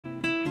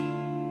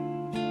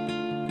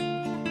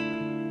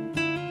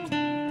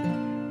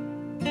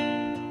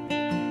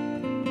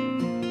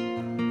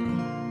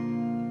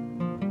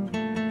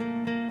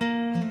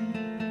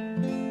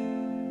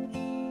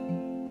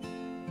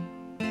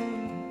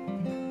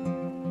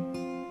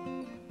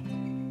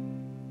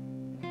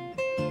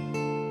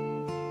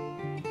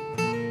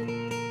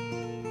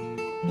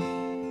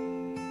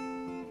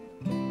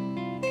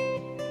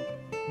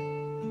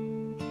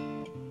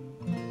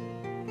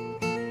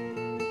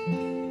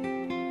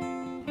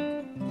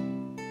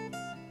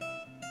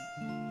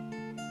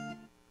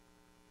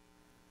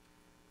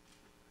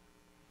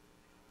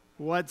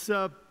What's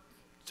up,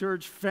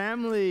 church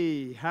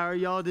family? How are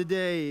y'all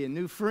today? And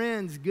new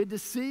friends, good to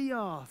see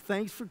y'all.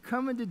 Thanks for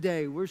coming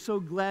today. We're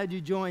so glad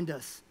you joined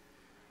us.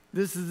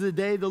 This is the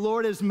day the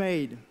Lord has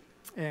made,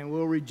 and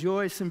we'll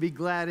rejoice and be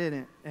glad in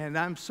it. And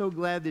I'm so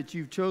glad that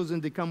you've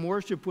chosen to come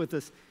worship with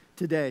us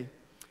today.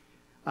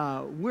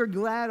 We're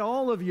glad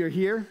all of you are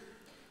here,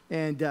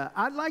 and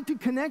I'd like to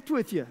connect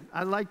with you.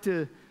 I'd like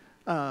to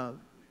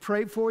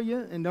pray for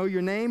you and know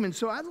your name. And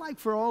so I'd like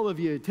for all of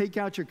you to take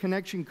out your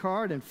connection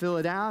card and fill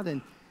it out.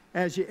 And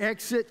as you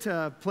exit,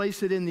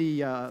 place it in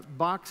the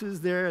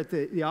boxes there at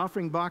the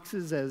offering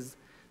boxes as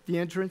the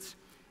entrance.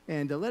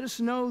 And let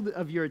us know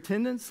of your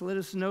attendance. Let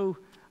us know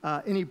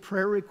any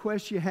prayer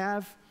requests you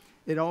have.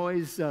 It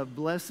always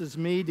blesses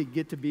me to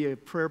get to be a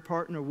prayer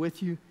partner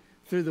with you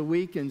through the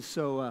week. And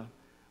so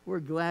we're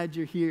glad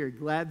you're here.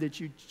 Glad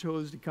that you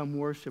chose to come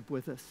worship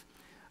with us.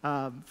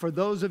 For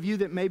those of you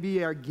that may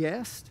be our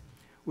guest,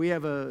 we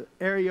have an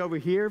area over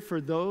here for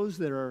those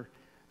that are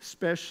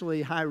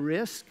especially high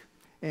risk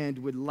and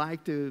would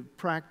like to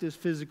practice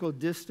physical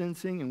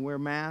distancing and wear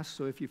masks.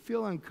 So if you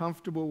feel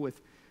uncomfortable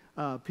with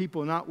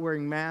people not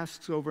wearing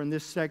masks over in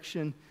this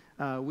section,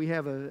 we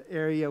have an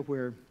area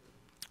where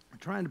we're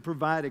trying to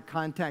provide a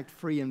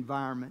contact-free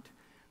environment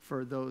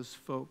for those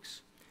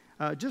folks.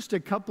 Just a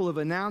couple of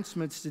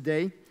announcements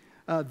today.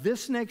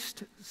 This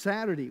next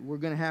Saturday, we're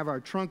going to have our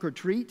trunk or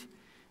treat,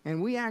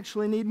 and we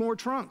actually need more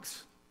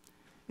trunks.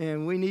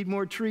 And we need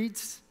more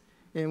treats,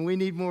 and we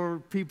need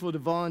more people to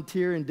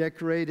volunteer and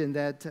decorate in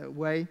that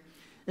way.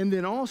 And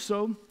then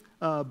also,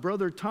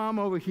 Brother Tom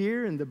over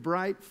here in the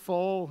bright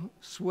fall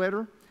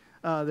sweater,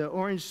 the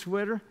orange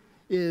sweater,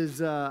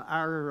 is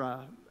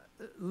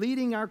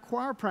leading our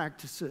choir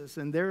practices,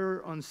 and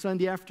they're on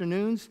Sunday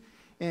afternoons.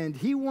 And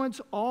he wants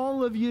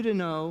all of you to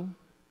know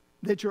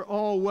that you're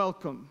all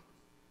welcome.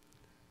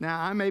 Now,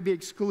 I may be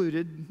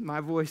excluded. My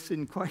voice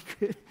isn't quite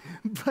good.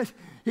 But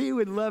he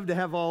would love to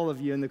have all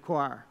of you in the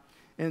choir.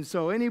 And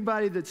so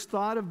anybody that's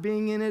thought of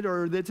being in it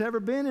or that's ever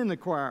been in the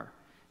choir,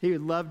 he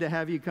would love to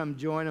have you come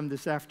join them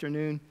this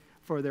afternoon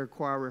for their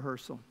choir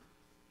rehearsal.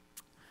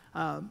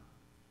 Why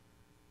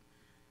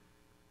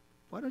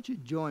don't you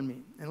join me?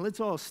 And let's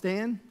all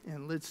stand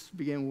and let's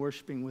begin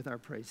worshiping with our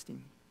praise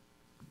team.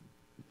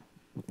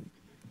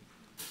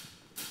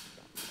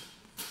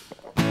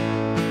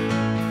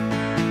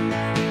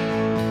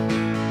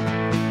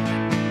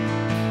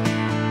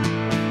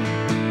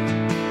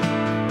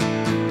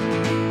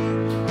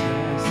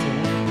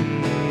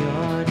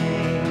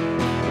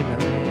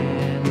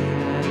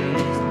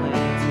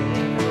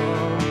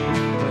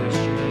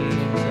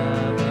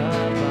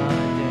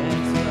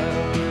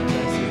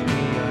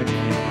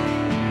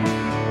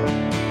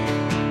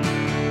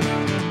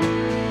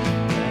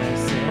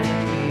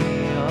 Blessed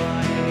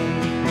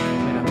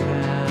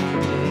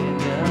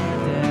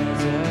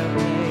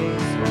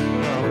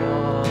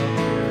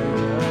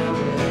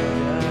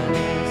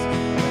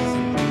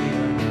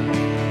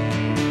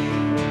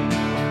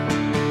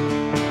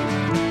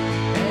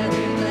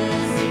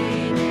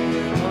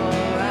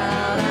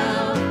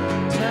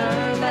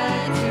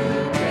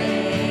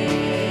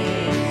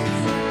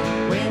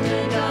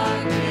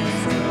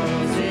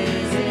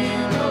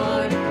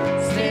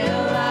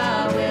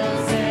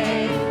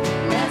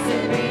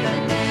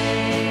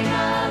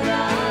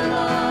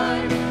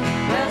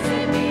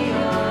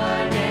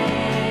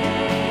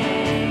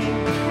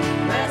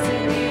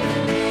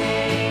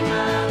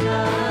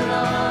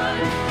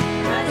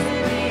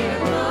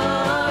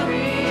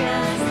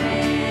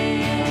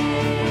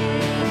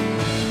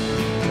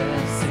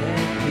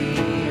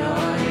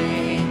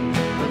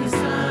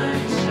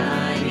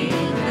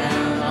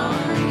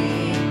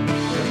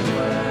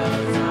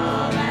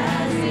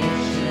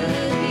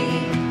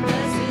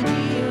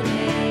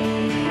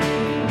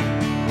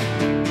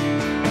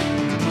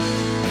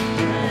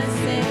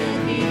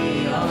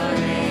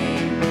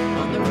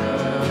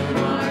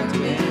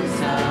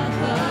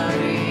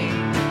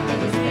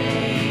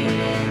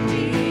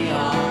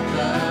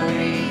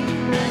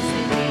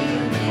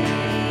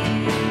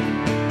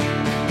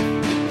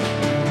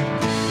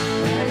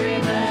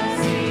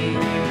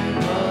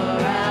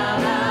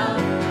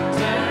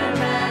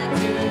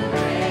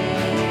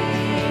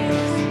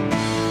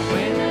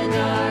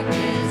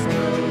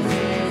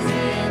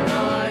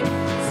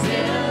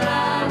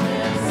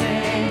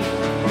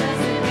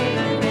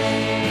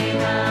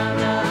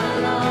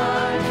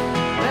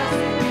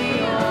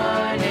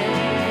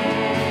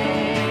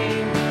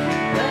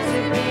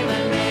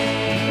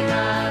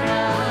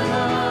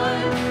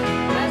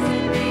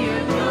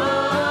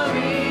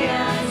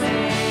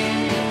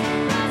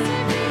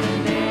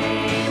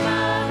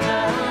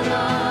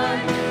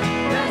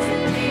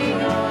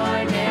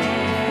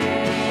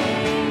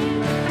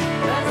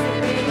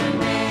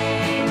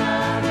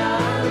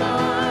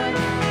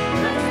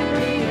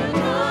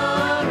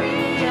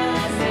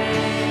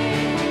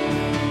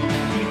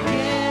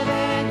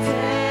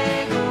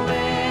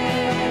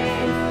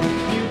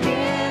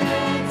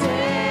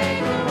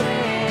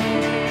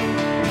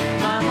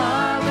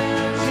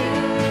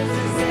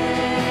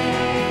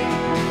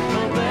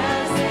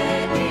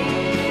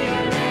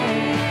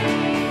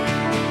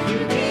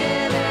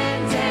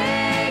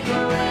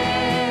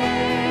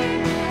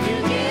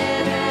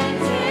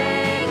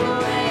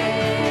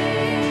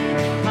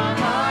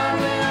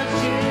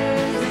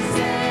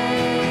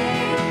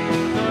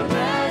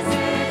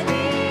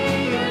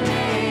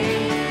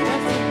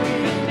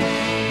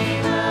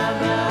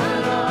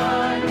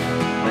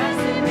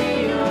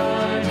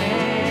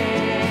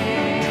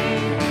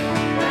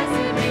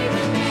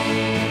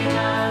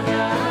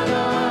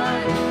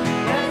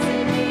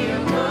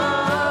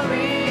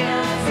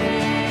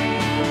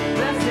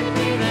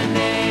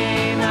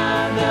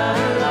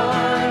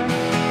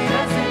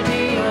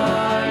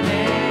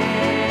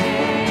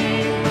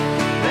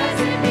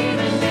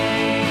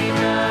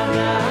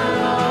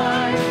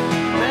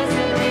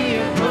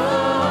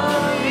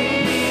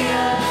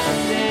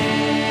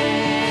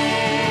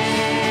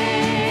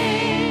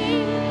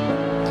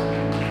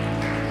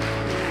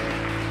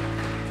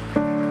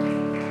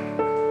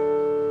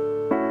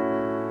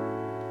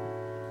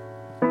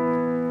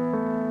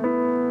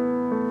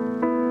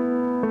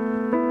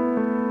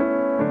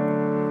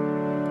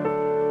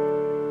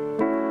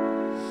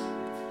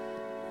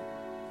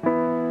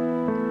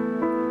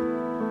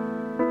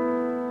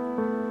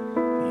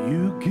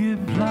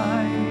give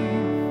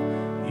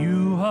life,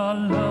 you are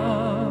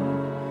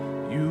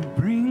love, you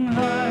bring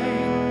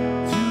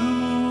light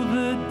to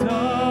the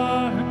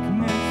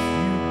darkness,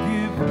 you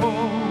give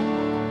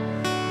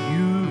hope,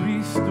 you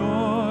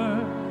restore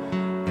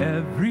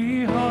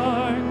every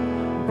heart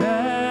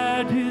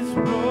that is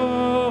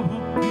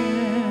broken.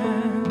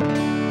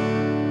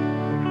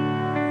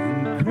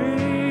 And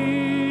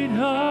great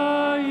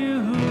are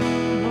you,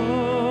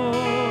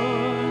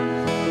 Lord.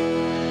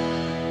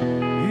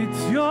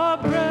 It's your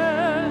breath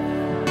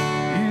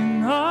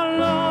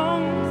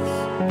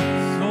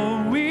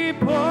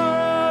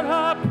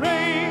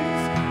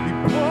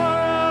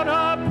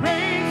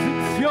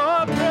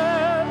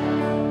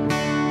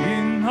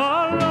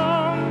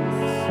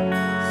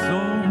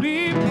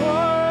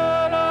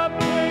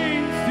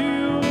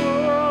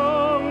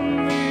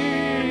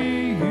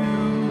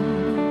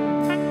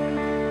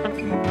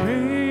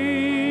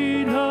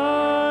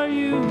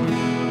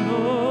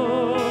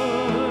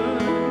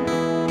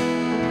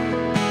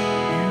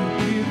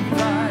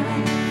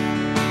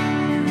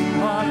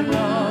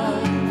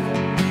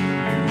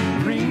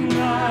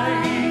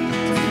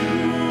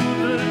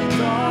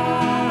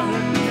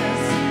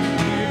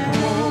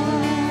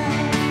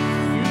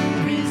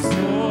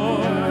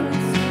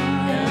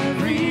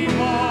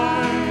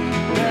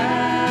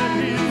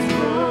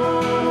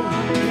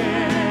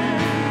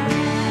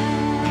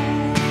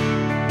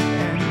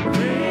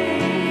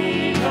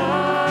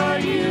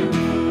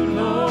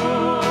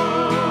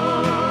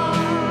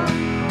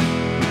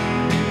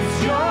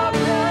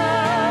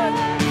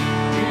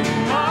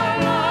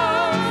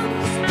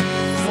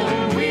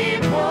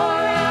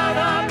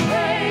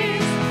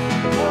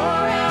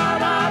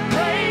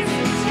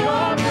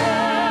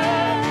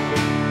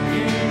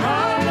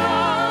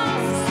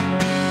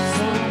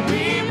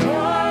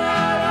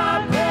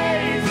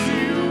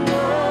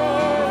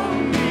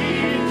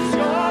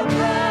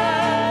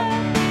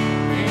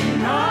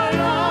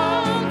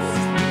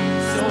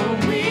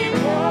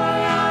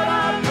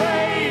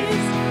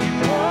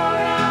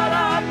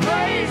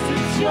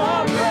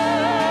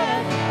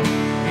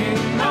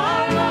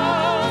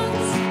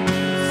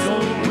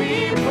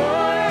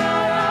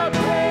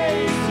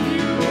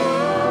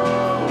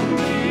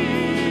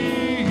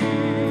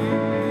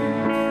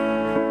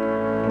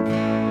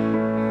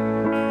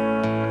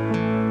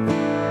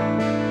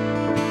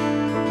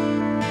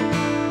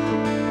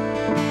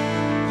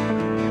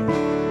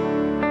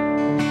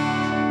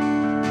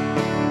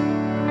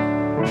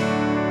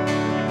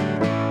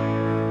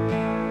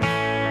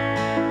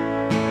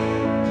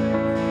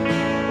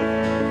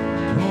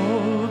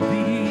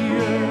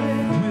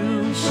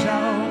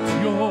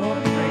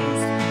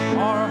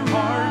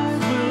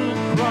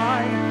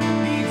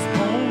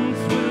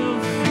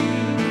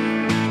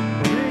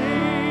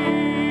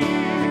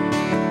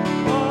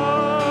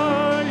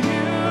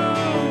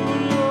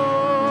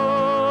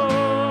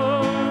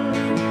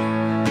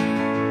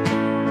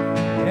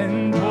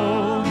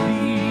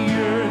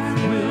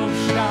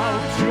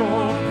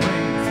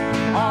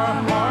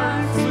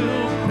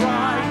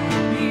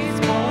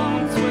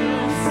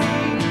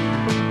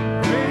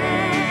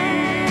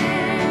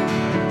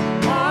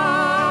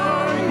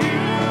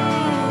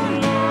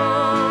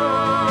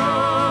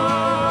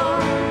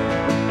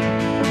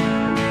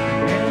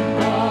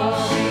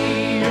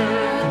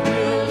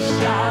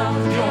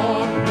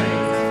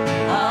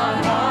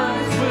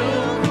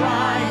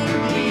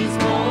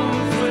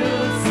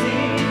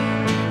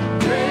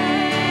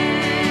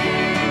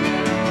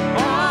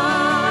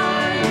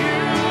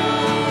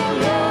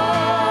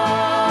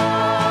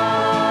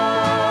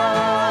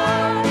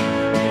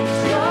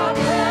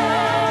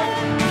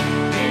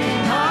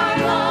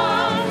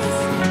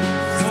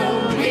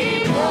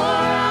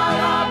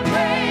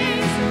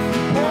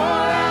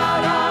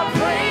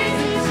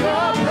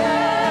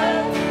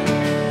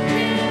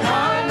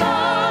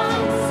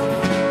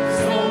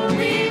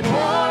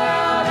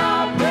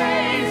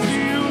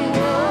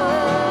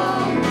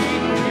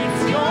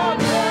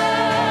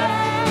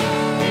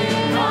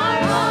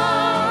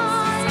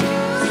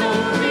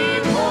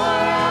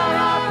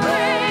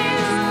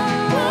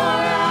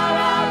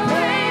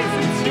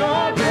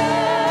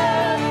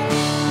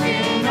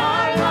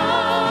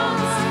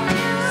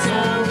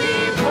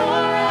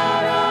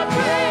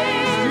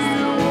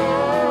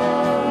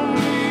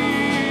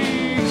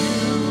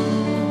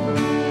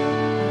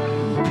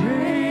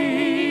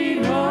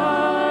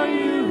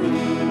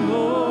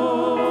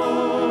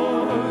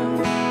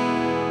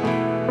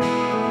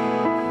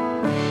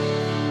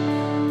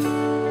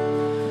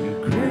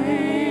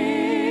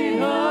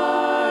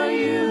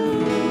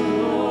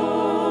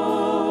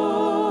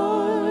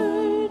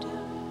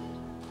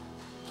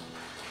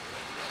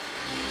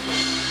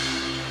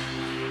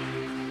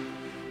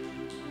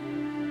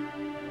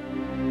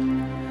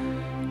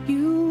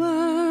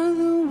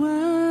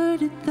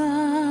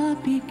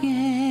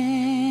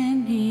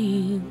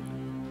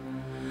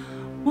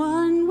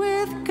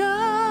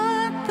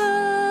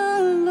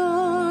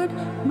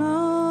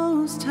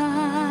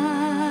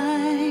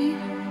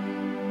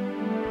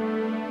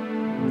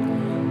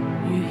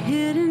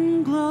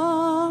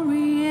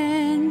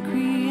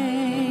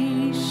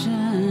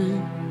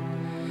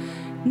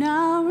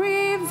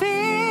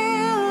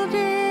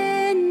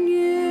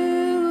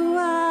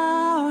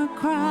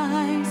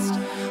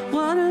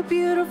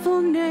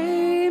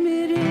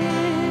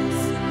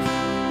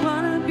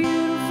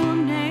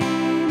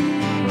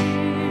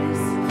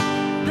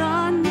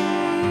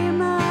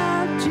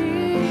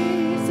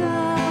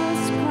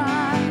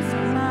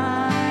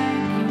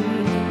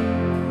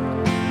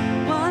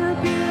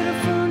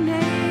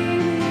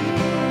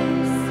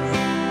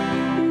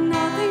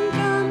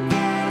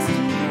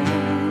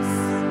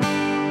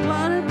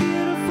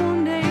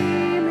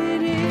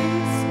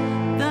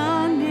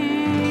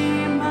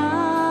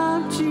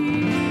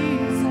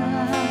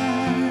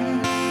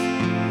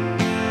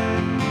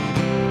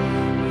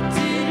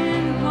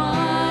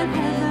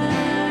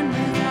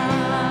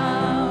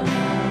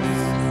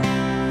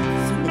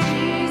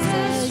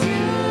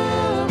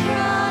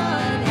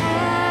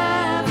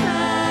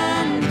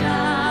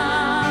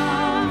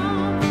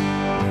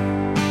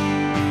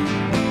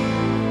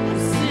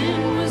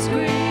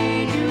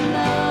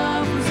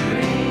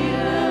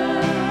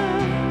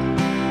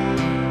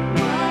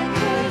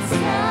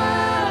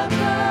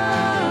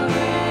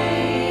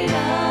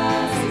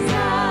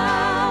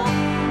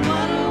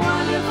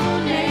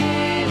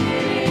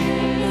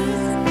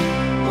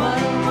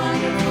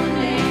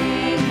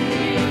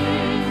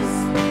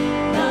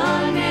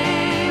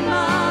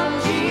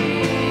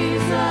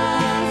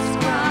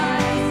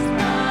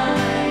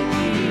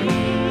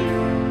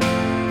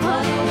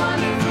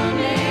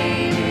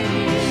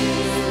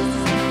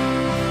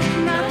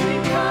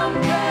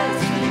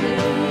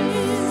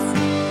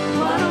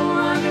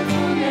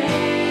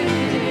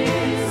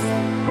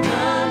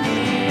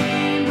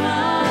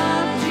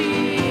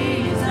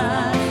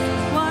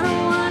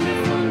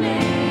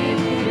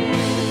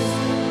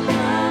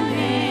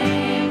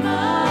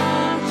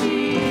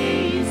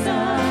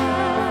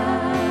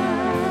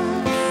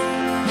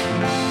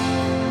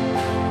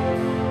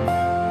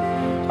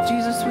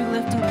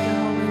lift up your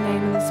holy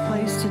name in this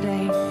place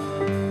today.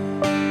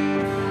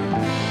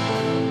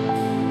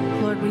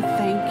 Lord, we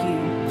thank you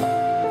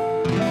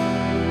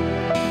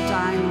for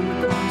dying on the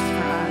cross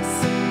for us,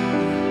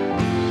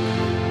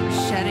 for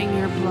shedding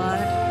your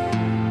blood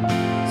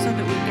so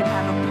that we could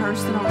have a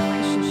personal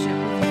relationship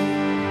with you.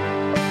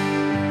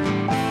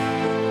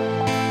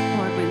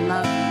 Lord, we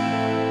love you.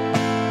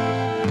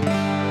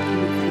 And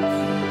we thank you.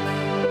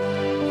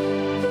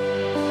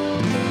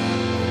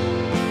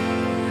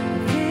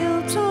 Veil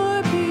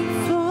tore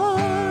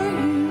before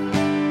you.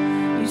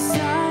 You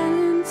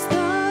silenced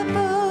the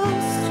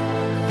boast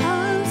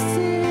of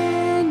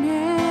sin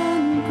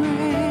and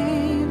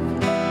grave.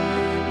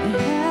 The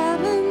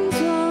heavens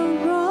are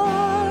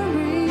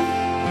roaring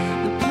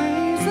the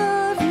praise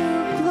of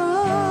your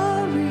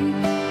glory.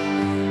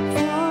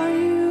 For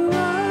you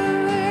are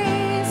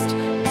raised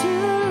to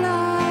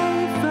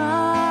life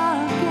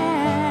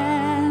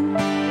again.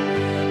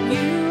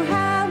 You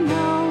have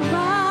no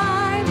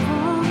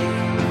rival.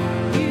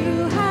 You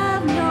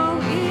have no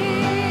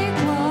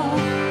equal.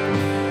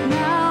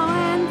 Now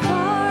and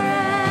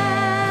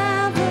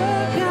forever,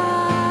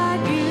 God,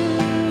 you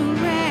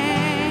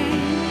reign.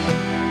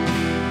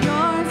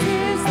 Yours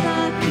is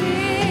the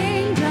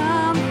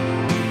kingdom.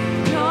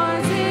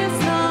 Yours is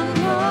the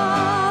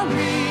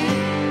glory.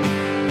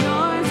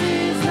 Yours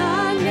is the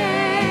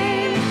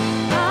name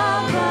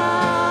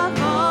above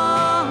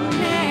all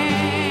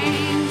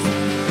names.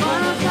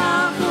 What a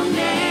powerful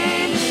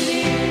name it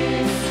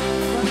is.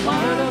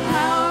 What a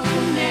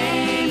powerful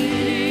name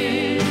it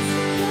is.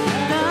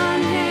 The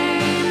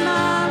name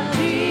of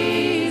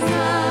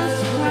Jesus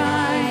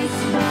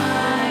Christ,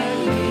 my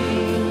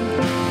King.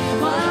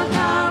 What a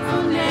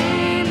powerful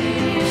name it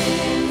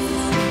is.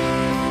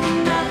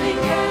 Nothing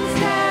can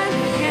stand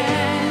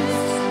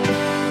against.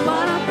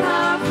 What a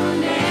powerful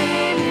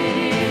name it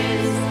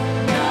is.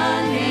 The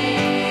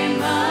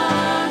name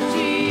of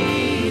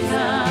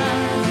Jesus.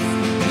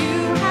 You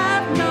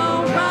have no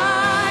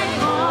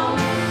rival.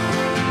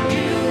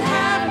 You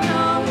have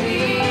no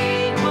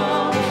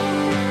equal.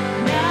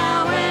 Now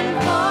and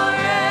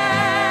forever,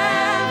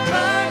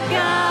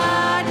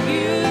 God,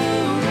 you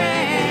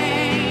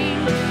reign.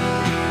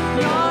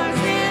 Yours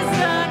is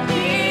the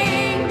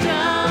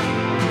kingdom.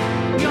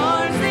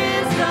 Yours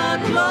is the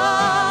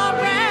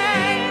glory.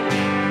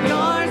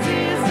 Yours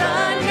is the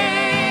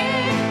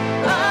name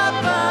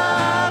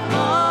above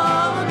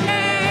all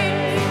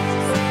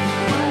names.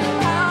 What a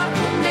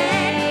powerful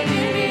name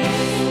it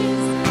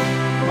is.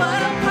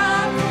 What a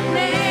powerful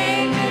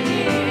name it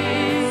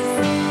is.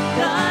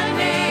 The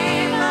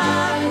name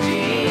of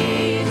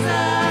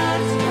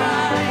Jesus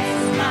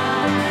Christ,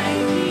 my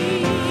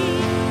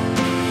King.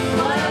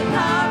 What a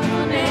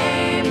powerful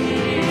name it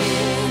is.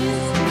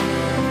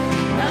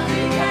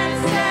 Nothing can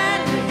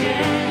stand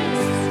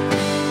against.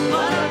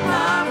 What a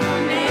powerful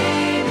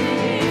name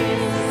it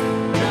is.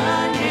 The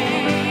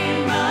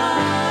name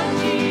of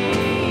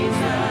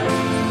Jesus.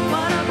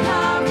 What a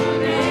powerful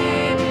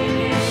name it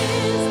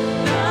is.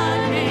 The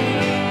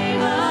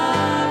name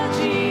of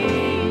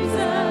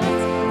Jesus.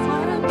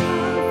 What a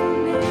powerful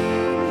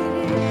name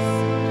it is.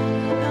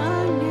 The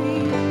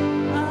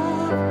name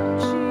of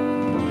Jesus.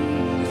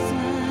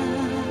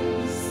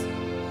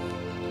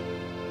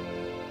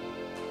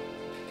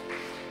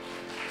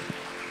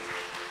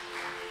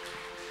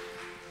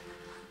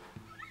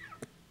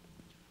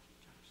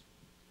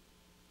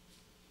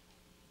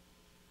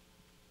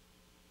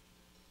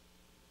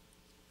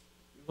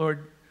 Lord,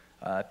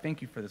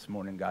 thank you for this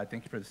morning, God.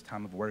 Thank you for this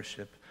time of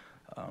worship.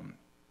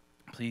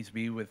 Please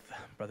be with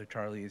Brother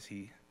Charlie as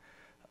he,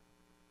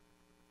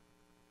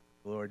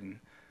 Lord, and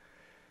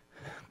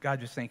God,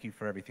 just thank you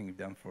for everything you've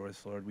done for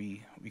us, Lord.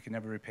 We can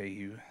never repay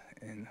you,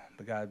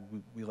 but God,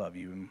 we love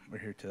you, and we're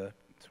here to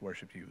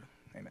worship you.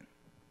 Amen.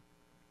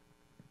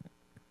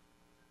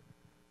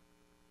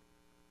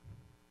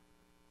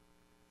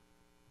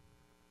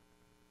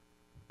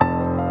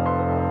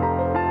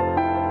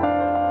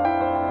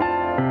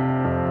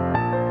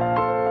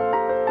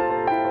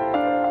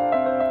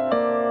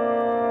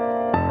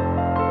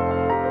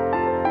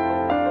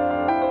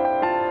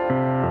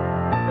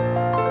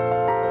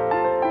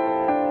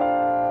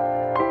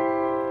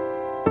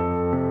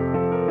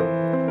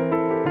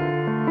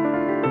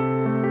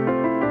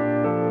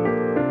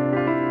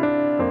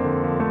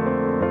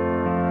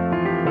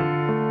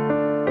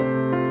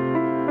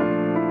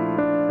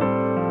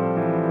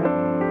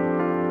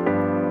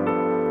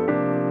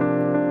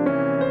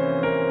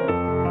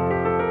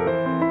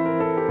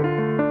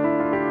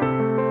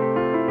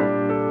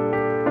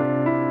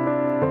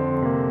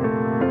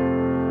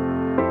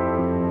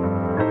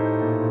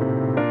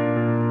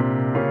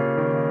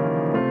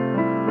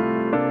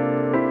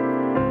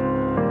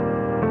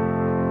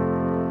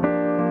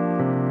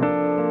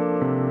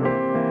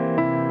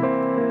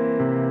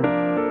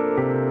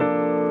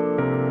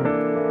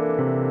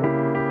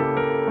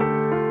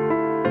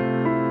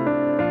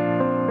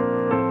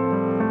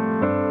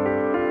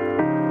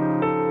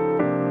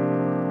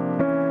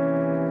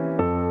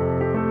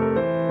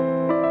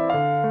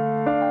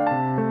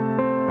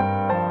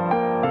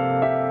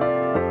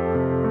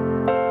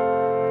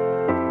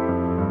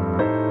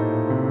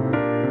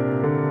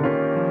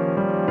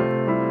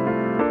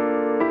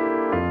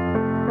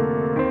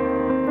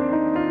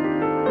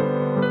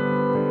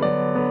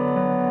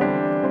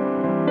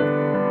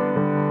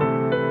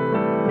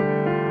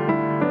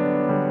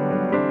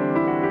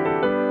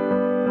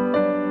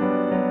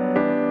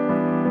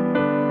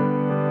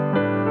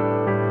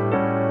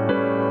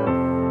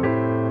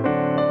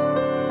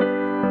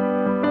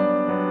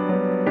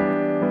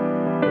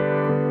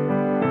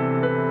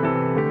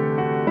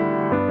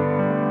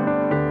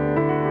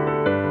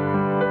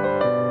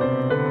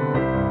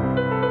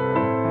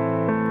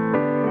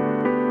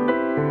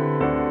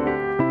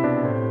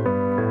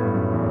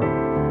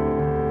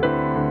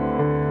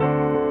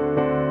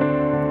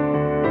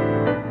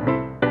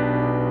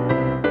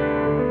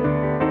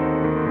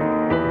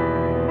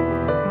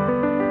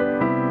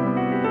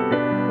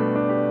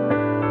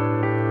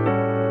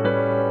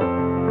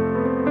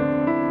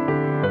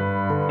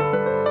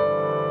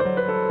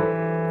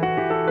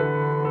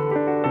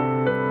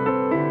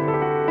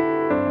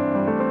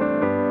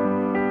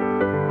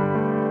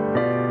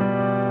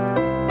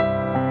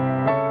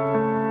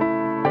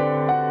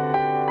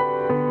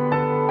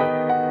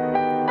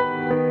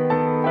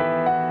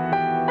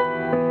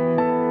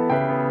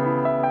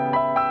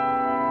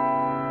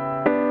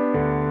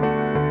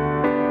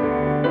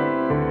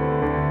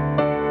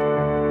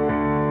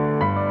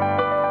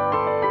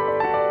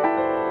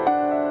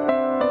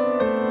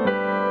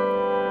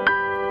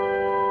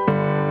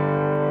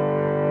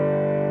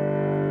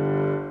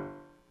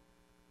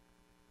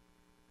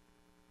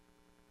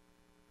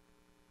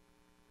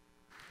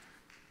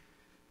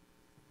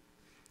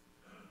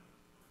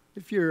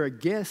 If you're a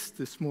guest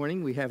this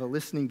morning, we have a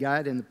listening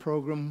guide in the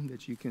program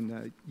that you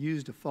can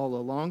use to follow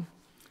along.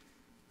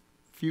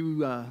 If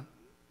you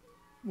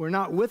were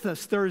not with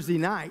us Thursday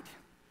night,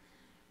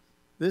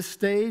 this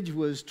stage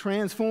was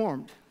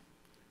transformed.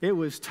 It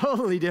was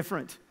totally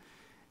different.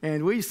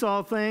 And we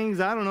saw things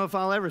I don't know if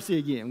I'll ever see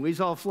again. We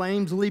saw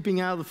flames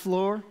leaping out of the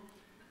floor.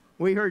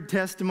 We heard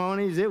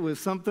testimonies. It was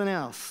something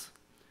else.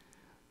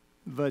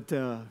 But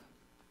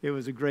it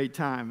was a great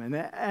time. And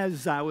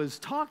as I was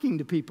talking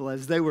to people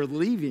as they were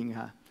leaving,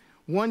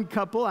 one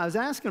couple, I was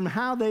asking them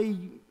how they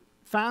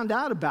found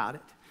out about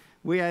it.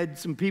 We had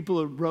some people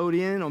that rode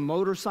in on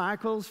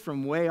motorcycles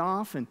from way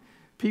off and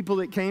people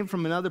that came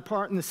from another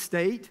part in the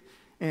state.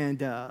 And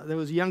there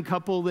was a young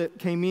couple that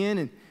came in,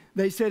 and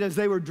they said as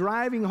they were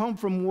driving home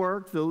from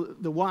work,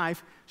 the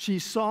wife, she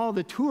saw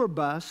the tour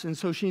bus, and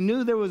so she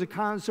knew there was a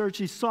concert.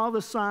 She saw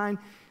the sign,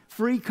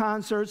 free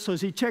concert, so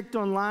she checked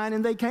online,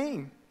 and they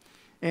came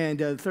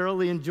and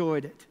thoroughly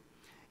enjoyed it.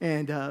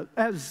 And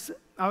as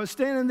I was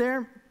standing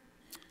there,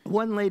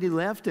 one lady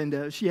left,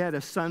 and she had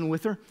a son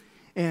with her,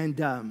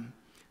 and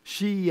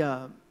she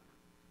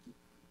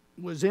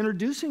was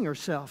introducing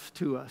herself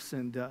to us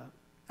and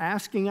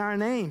asking our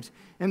names.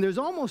 And there's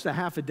almost a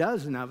half a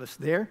dozen of us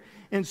there.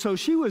 And so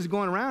she was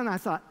going around, and I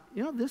thought,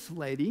 you know, this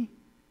lady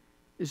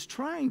is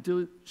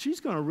she's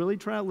going to really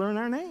try to learn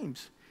our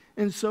names.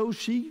 And so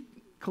she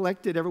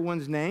collected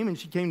everyone's name, and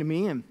she came to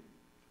me, and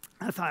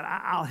I thought,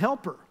 I'll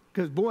help her.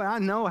 Because, boy, I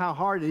know how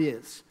hard it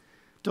is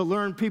to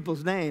learn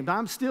people's names.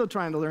 I'm still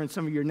trying to learn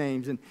some of your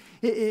names. And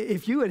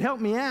if you would help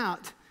me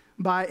out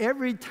by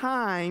every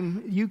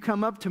time you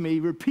come up to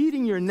me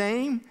repeating your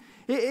name,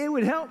 it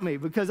would help me,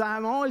 because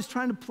I'm always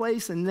trying to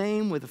place a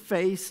name with a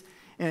face,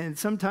 and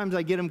sometimes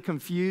I get them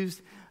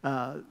confused.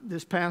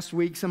 This past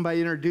week, somebody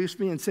introduced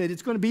me and said,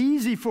 it's going to be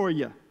easy for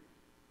you.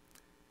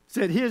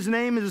 Said, his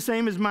name is the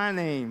same as my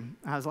name.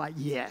 I was like,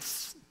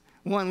 yes,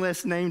 one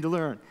less name to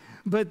learn.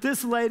 But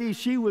this lady,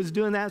 she was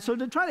doing that. So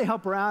to try to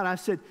help her out, I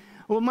said,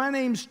 well, my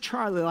name's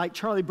Charlie, like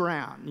Charlie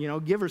Brown. You know,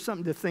 give her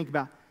something to think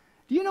about.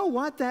 Do you know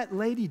what that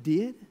lady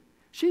did?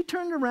 She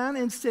turned around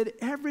and said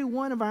every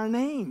one of our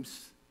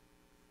names.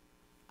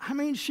 I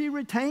mean, she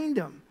retained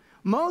them.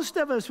 Most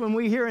of us, when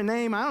we hear a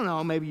name, I don't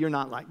know, maybe you're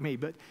not like me,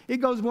 but it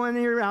goes one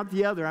ear out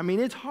the other. I mean,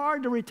 it's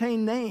hard to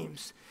retain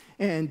names.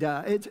 And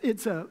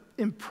it's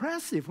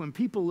impressive when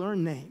people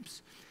learn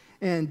names.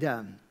 And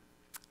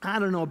I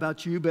don't know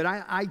about you, but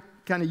I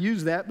kind of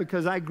use that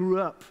because I grew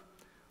up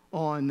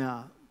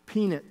on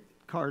Peanut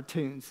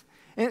cartoons.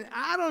 And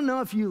I don't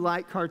know if you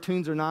like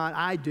cartoons or not.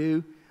 I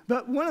do.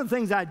 But one of the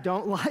things I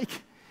don't like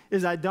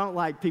is I don't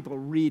like people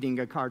reading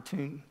a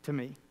cartoon to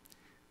me.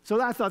 So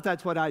I thought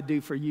that's what I'd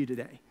do for you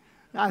today.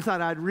 I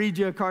thought I'd read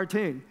you a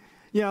cartoon.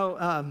 You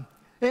know,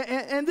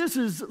 and this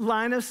is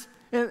Linus.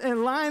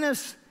 And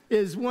Linus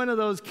is one of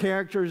those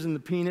characters in the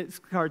Peanuts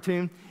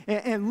cartoon.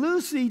 And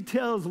Lucy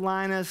tells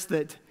Linus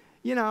that,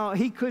 you know,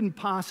 he couldn't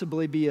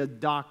possibly be a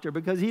doctor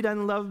because he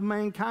doesn't love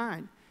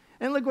mankind.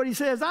 And look what he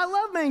says, I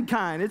love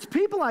mankind. It's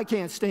people I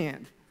can't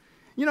stand.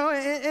 You know,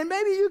 and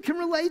maybe you can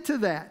relate to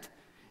that.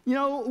 You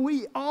know,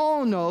 we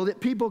all know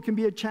that people can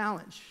be a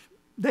challenge.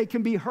 They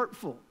can be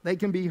hurtful. They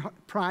can be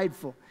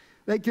prideful.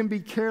 They can be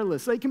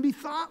careless. They can be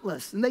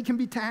thoughtless. And they can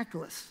be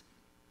tactless.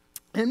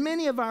 And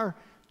many of our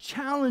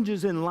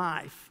challenges in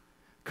life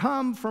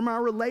come from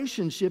our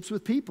relationships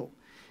with people.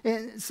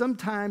 And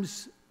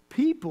sometimes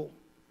people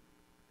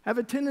have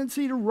a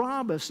tendency to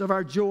rob us of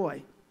our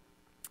joy.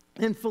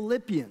 In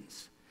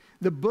Philippians,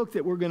 the book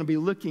that we're going to be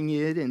looking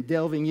at and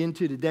delving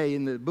into today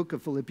in the book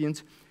of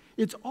Philippians,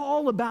 it's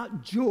all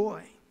about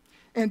joy.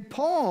 And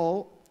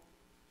Paul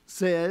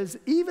says,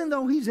 even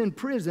though he's in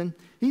prison,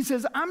 he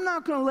says, I'm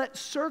not going to let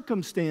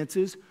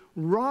circumstances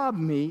rob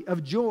me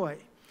of joy.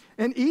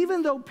 And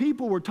even though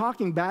people were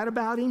talking bad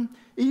about him,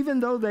 even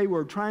though they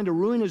were trying to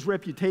ruin his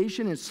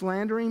reputation and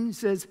slander him, he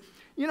says,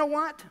 you know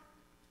what?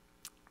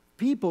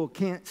 People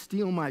can't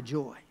steal my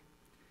joy.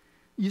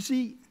 You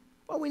see,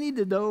 what we need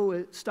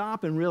to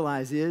stop and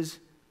realize is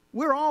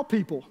we're all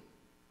people.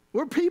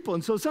 We're people,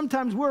 and so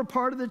sometimes we're a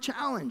part of the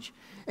challenge.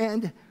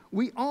 And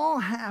we all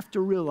have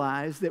to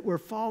realize that we're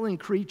fallen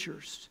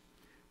creatures.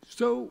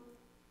 So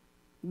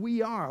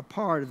we are a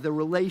part of the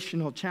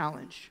relational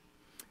challenge.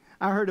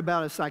 I heard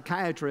about a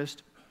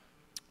psychiatrist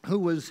who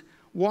was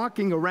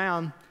walking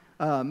around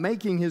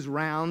making his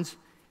rounds,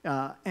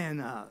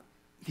 and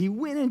he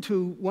went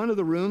into one of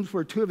the rooms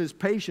where two of his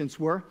patients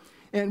were,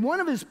 and one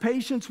of his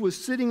patients was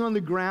sitting on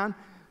the ground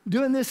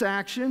doing this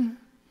action,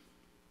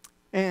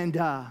 and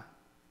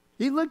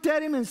he looked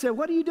at him and said,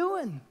 what are you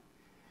doing?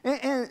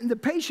 And the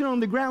patient on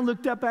the ground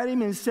looked up at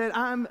him and said,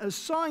 I'm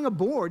sawing a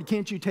board,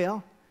 can't you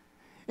tell?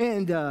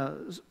 And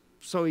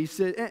so he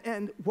said,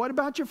 and what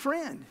about your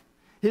friend?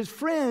 His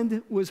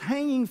friend was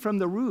hanging from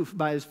the roof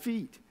by his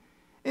feet.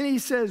 And he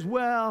says,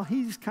 well,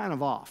 he's kind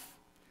of off,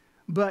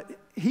 but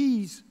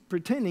he's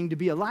pretending to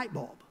be a light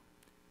bulb.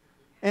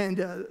 And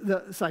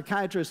the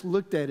psychiatrist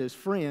looked at his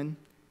friend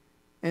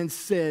and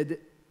said,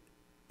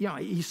 you know,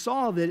 he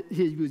saw that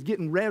he was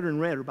getting redder and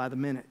redder by the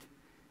minute.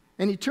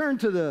 And he turned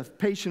to the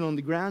patient on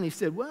the ground. He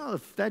said, well,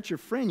 if that's your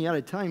friend, you ought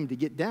to tell him to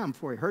get down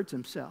before he hurts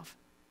himself.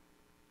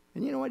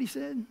 And you know what he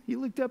said? He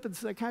looked up at the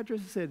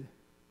psychiatrist and said,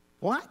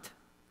 what?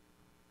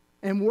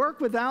 And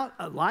work without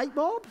a light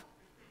bulb?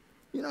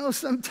 You know,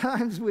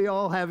 sometimes we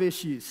all have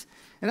issues.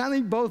 And I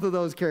think both of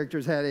those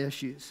characters had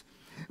issues.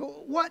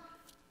 What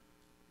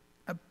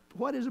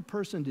is a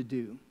person to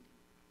do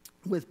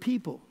with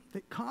people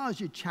that cause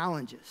you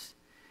challenges?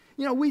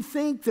 You know, we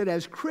think that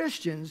as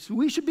Christians,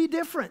 we should be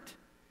different,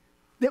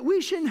 that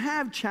we shouldn't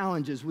have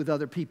challenges with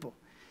other people.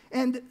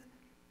 And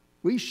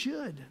we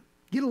should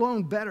get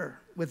along better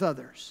with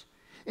others.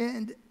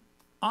 And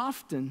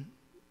often,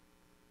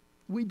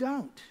 we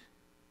don't.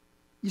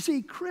 You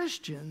see,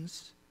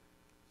 Christians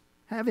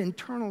have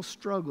internal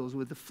struggles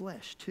with the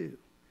flesh too.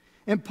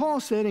 And Paul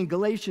said in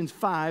Galatians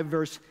 5,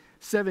 verse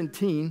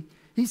 17,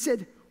 he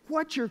said,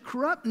 what your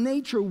corrupt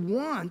nature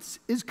wants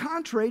is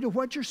contrary to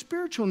what your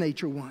spiritual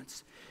nature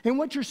wants. And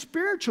what your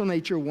spiritual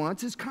nature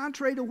wants is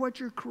contrary to what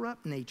your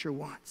corrupt nature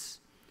wants.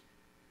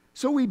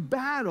 So we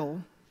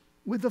battle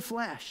with the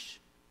flesh.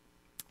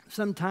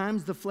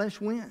 Sometimes the flesh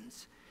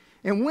wins.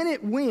 And when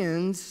it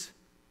wins,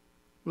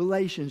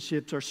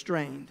 relationships are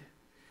strained.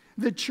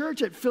 The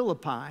church at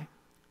Philippi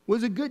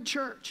was a good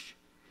church.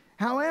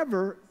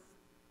 However,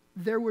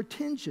 there were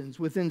tensions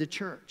within the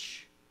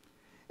church.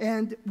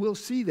 And we'll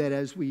see that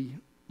as we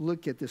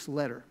look at this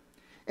letter.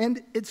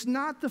 And it's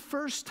not the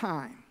first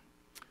time.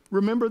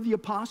 Remember the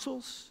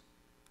apostles?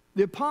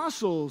 The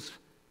apostles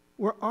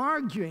were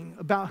arguing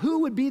about who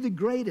would be the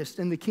greatest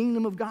in the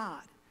kingdom of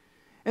God.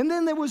 And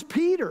then there was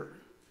Peter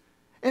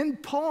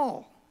and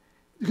Paul,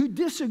 who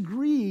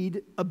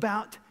disagreed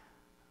about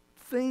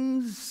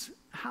things,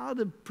 how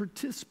to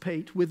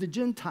participate with the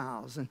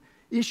Gentiles and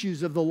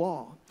issues of the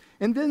law.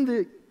 And then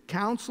the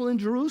council in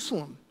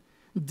Jerusalem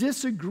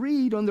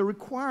disagreed on the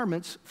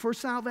requirements for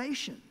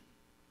salvation.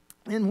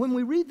 And when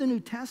we read the New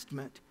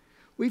Testament,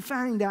 we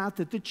find out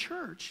that the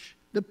church,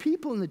 the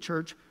people in the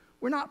church,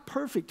 were not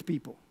perfect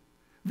people.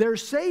 They're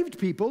saved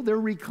people, they're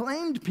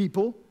reclaimed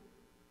people,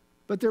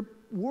 but they're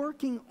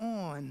working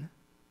on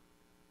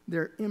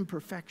their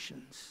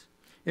imperfections.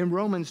 In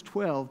Romans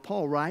 12,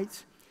 Paul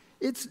writes,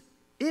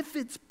 if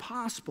it's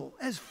possible,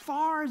 as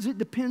far as it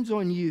depends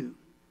on you,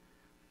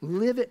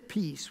 live at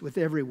peace with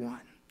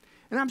everyone.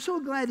 And I'm so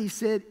glad he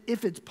said,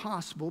 if it's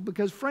possible,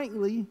 because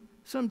frankly,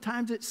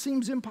 sometimes it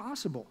seems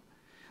impossible.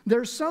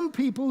 There's some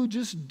people who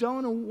just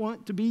don't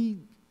want to be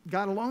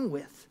got along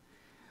with.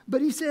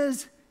 But he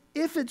says,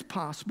 if it's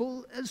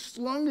possible, as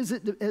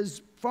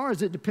far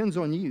as it depends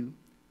on you,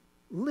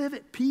 live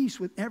at peace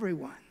with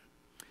everyone.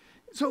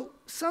 So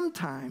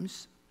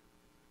sometimes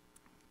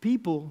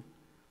people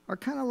are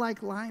kind of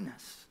like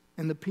Linus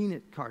in the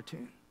Peanut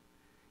cartoon.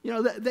 You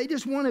know, they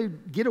just want to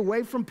get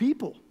away from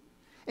people.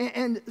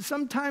 And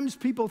sometimes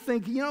people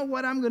think, you know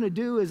what I'm going to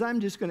do is I'm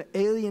just going to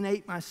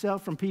alienate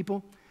myself from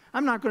people.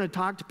 I'm not going to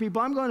talk to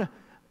people. I'm going to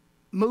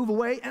move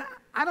away. And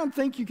I don't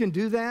think you can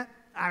do that.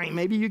 I mean,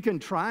 maybe you can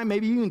try.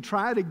 Maybe you can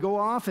try to go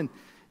off and,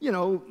 you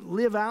know,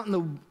 live out in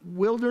the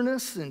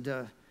wilderness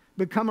and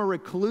become a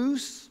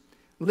recluse,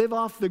 live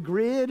off the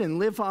grid and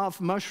live off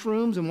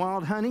mushrooms and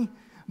wild honey.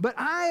 But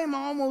I am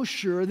almost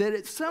sure that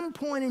at some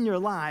point in your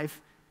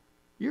life,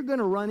 you're going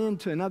to run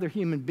into another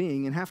human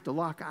being and have to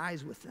lock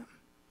eyes with them.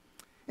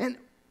 And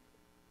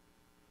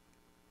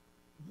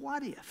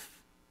what if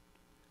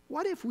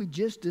we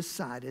just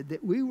decided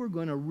that we were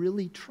going to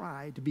really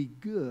try to be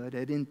good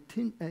at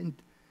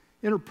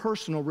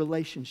interpersonal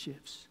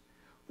relationships?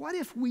 What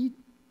if we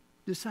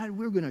decided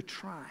we were going to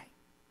try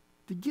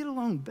to get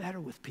along better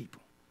with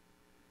people?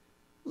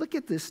 Look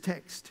at this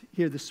text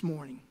here this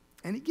morning,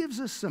 and it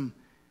gives us some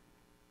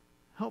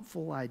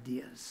helpful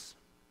ideas.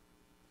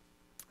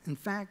 In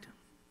fact,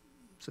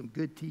 some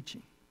good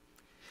teaching.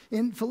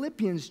 In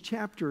Philippians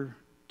chapter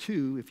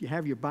 2, if you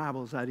have your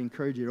Bibles, I'd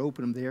encourage you to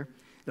open them there.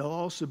 It'll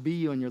also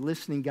be on your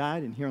listening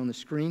guide and here on the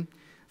screen.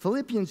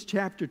 Philippians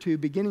chapter 2,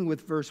 beginning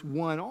with verse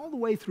 1 all the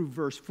way through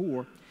verse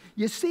 4.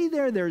 You see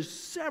there's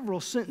several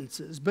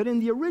sentences, but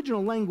in the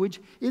original language,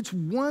 it's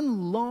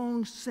one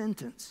long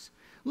sentence.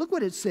 Look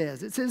what it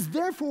says. It says,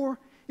 therefore,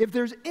 if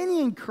there's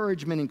any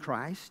encouragement in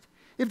Christ,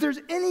 if there's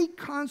any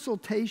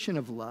consultation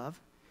of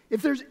love,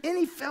 if there's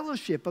any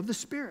fellowship of the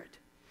Spirit,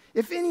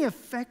 if any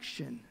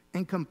affection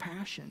and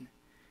compassion,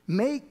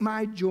 make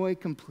my joy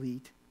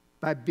complete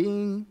by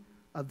being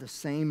of the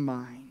same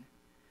mind,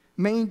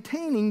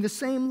 maintaining the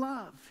same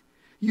love,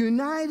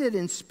 united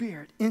in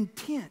spirit,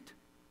 intent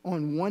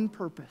on one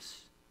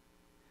purpose.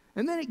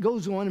 And then it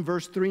goes on in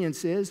verse 3 and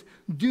says,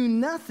 do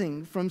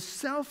nothing from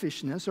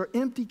selfishness or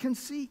empty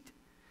conceit,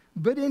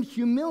 but in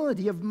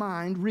humility of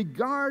mind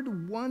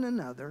regard one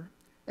another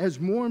as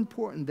more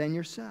important than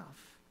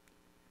yourself.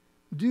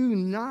 Do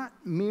not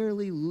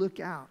merely look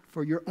out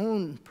for your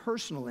own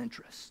personal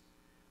interest,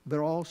 but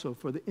also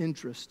for the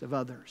interest of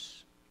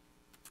others.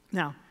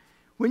 Now,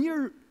 when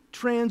you're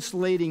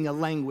translating a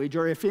language,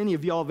 or if any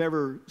of y'all have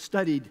ever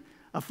studied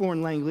a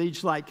foreign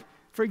language, like,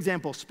 for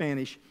example,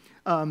 Spanish,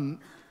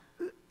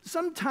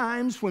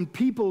 sometimes when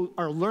people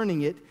are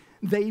learning it,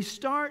 they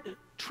start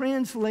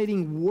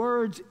translating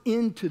words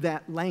into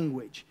that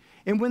language.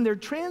 And when they're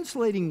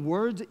translating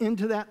words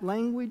into that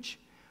language,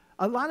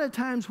 a lot of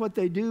times what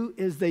they do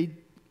is they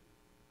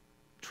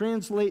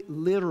translate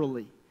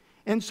literally.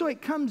 And so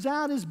it comes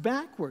out as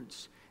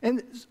backwards.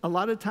 And a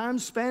lot of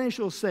times Spanish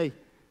will say,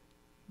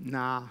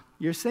 nah,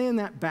 you're saying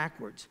that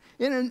backwards.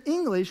 And in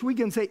English, we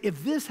can say,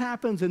 if this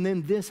happens and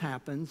then this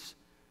happens,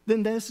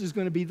 then this is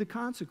going to be the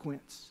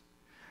consequence.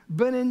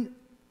 But in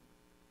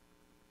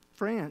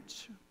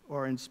French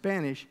or in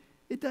Spanish,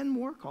 it doesn't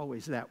work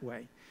always that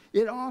way.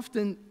 It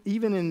often,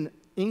 even in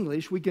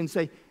English, we can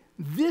say,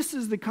 this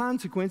is the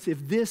consequence if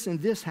this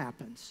and this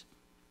happens.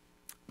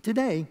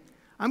 Today,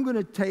 I'm going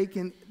to take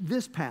in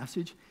this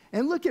passage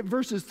and look at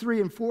verses 3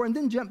 and 4 and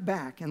then jump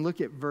back and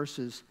look at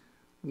verses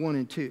 1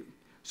 and 2.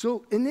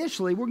 So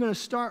initially, we're going to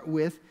start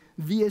with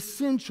the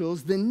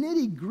essentials, the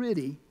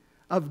nitty-gritty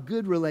of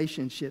good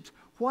relationships.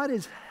 What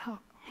is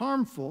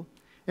harmful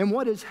and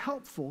what is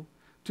helpful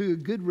to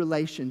good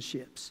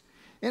relationships?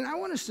 And I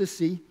want us to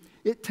see,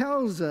 it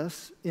tells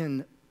us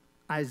in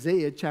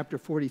Isaiah chapter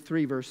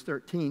 43, verse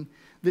 13,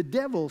 the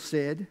devil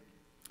said,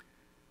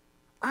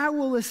 I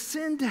will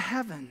ascend to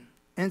heaven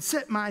and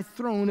set my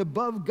throne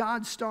above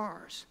God's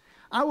stars.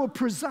 I will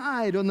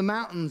preside on the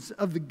mountains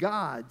of the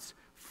gods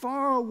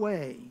far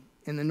away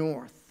in the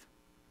north.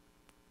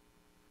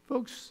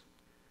 Folks,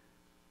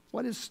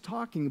 what it's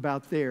talking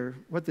about there,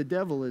 what the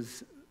devil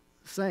is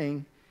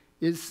saying,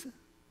 is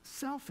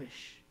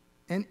selfish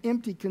and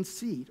empty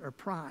conceit or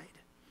pride.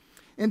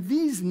 And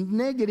these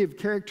negative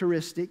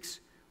characteristics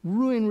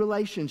ruin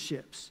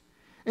relationships.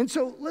 And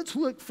so let's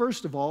look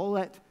first of all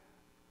at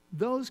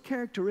those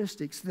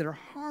characteristics that are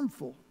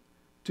harmful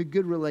to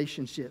good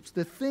relationships,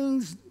 the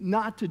things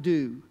not to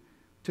do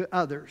to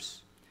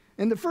others.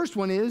 And the first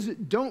one is,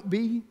 don't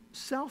be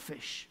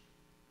selfish.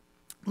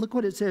 Look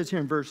what it says here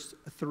in verse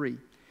 3.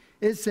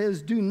 It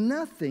says, do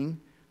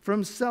nothing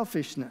from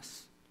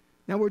selfishness.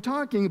 Now we're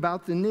talking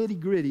about the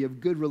nitty-gritty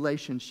of good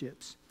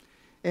relationships.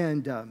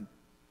 And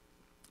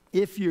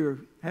if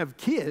you have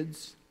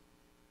kids,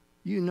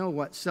 you know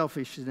what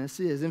selfishness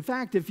is. In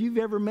fact, if you've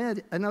ever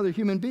met another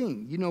human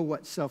being, you know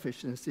what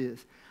selfishness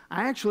is.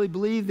 I actually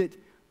believe that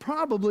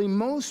probably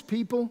most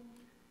people,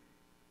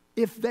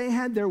 if they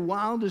had their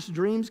wildest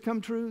dreams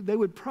come true, they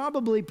would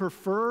probably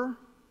prefer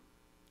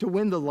to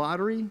win the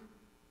lottery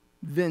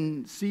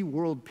than see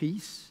world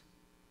peace.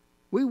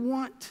 We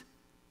want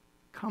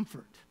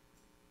comfort.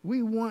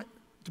 We want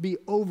to be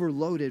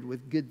overloaded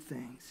with good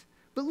things.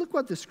 But look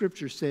what the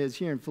scripture says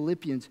here in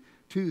Philippians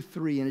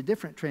 2:3 in a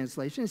different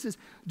translation. It says,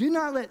 do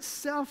not let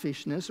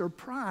selfishness or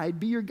pride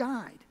be your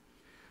guide.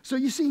 So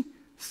you see,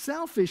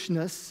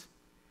 selfishness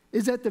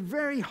is at the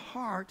very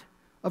heart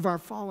of our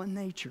fallen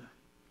nature.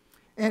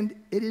 And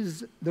it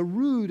is the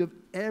root of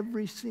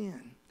every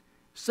sin.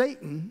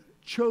 Satan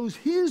chose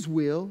his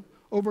will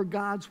over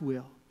God's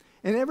will.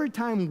 And every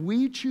time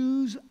we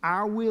choose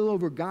our will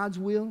over God's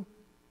will,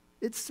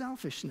 it's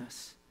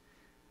selfishness.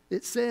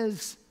 It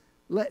says,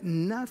 let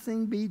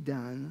nothing be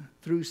done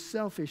through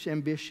selfish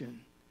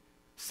ambition.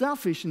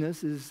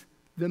 Selfishness is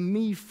the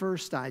me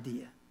first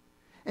idea.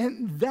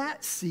 And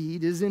that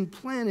seed is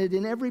implanted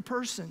in every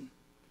person.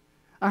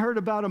 I heard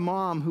about a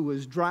mom who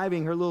was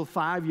driving her little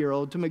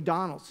 5-year-old to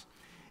McDonald's.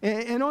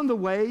 And on the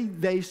way,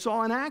 they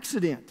saw an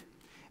accident.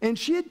 And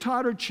she had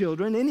taught her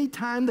children,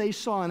 anytime they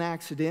saw an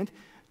accident,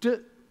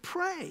 to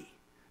pray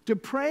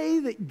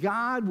that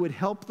God would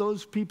help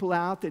those people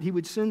out, that he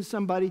would send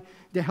somebody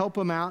to help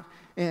them out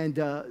and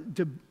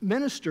to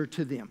minister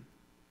to them.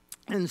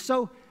 And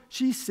so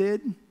she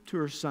said to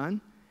her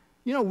son,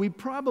 you know, we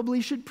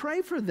probably should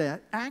pray for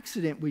that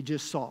accident we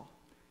just saw.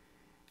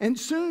 And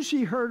soon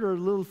she heard her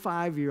little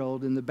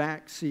 5-year-old in the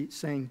back seat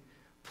saying,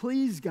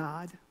 please,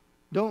 God,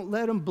 don't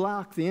let them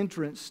block the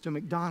entrance to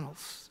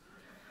McDonald's.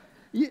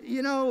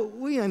 You know,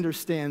 we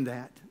understand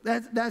that.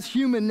 That's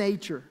human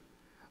nature.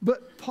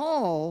 But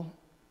Paul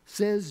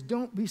says,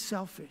 don't be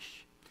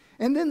selfish.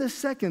 And then the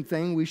second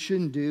thing we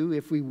shouldn't do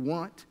if we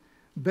want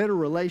better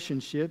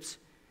relationships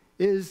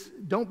is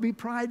don't be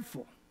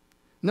prideful.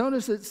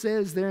 Notice it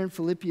says there in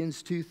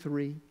Philippians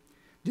 2:3,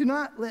 do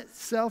not let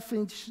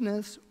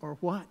selfishness or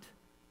what?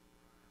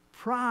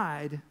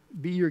 Pride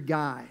be your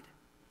guide.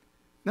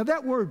 Now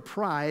that word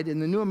pride in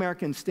the New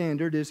American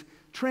Standard is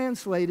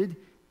translated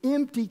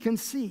empty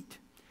conceit.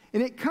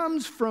 And it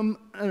comes from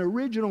an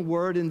original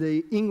word in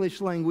the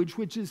English language,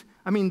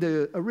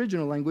 the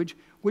original language,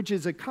 which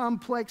is a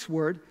complex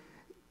word,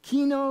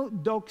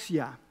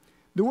 kenodoxia.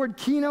 The word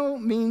keno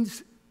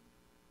means,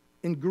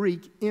 in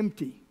Greek,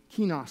 empty,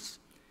 kinos.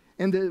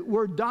 And the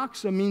word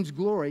doxa means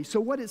glory. So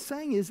what it's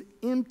saying is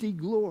empty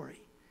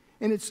glory.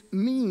 And it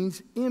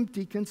means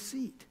empty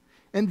conceit.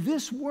 And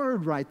this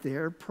word right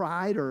there,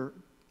 pride or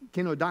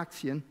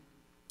kenodoxian,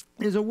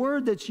 is a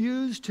word that's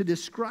used to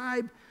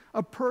describe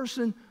a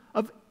person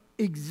of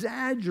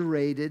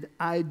exaggerated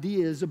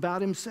ideas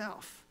about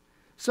himself.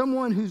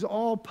 Someone who's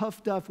all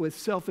puffed up with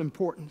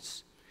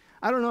self-importance.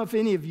 I don't know if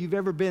any of you have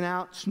ever been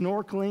out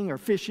snorkeling or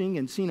fishing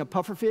and seen a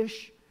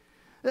pufferfish.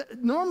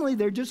 Normally,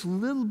 they're just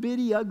little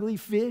bitty ugly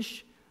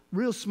fish,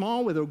 real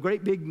small with a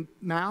great big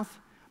mouth.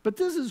 But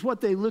this is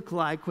what they look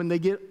like when they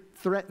get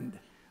threatened.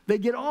 They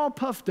get all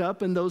puffed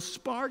up, and those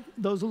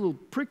little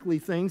prickly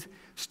things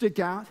stick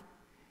out.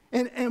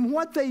 And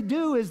what they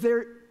do is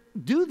they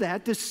do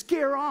that to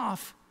scare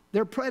off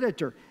their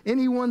predator,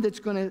 anyone that's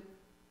going to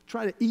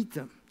try to eat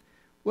them.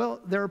 Well,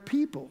 there are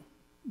people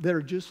that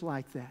are just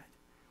like that.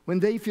 When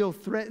they feel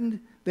threatened,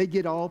 they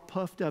get all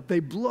puffed up. They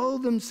blow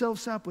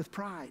themselves up with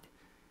pride.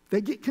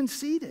 They get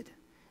conceited.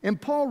 And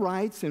Paul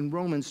writes in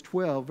Romans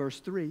 12, verse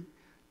 3,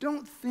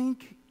 don't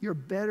think you're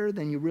better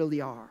than you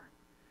really are.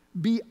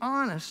 Be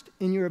honest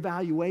in your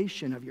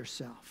evaluation of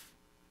yourself.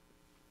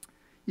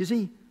 You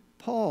see,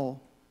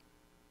 Paul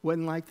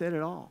wasn't like that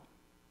at all.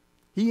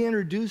 He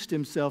introduced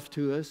himself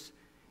to us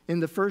in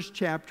the first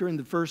chapter, in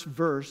the first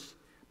verse,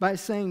 by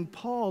saying,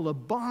 Paul, a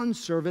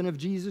bondservant of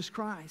Jesus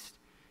Christ.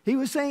 He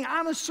was saying,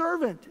 I'm a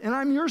servant, and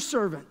I'm your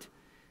servant.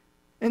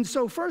 And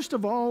so, first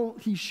of all,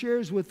 he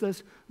shares with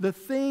us the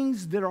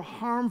things that are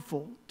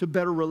harmful to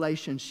better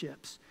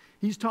relationships.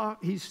 He's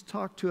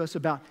talked to us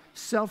about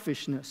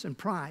selfishness and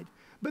pride.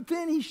 But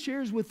then he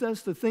shares with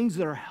us the things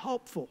that are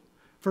helpful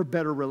for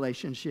better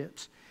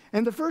relationships.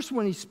 And the first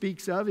one he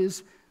speaks of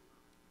is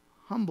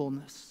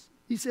humbleness.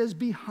 He says,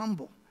 be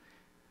humble.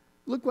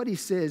 Look what he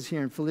says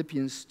here in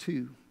Philippians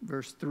 2,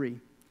 verse 3.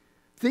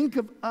 Think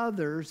of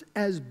others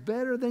as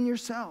better than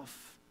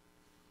yourself.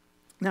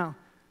 Now,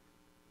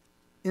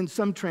 in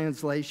some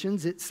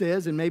translations, it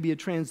says, and maybe a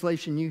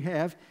translation you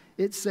have,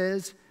 it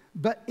says,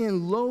 but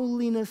in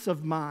lowliness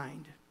of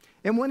mind.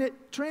 And when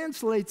it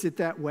translates it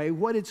that way,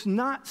 what it's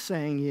not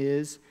saying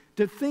is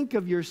to think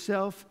of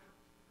yourself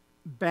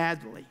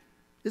badly.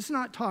 It's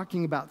not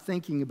talking about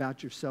thinking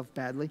about yourself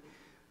badly.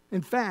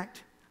 In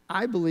fact,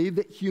 I believe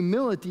that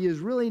humility is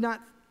really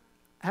not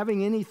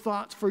having any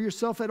thoughts for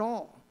yourself at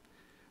all.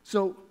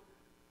 So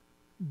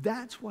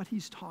that's what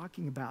he's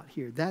talking about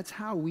here. That's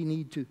how we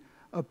need to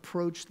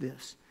approach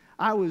this.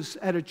 I was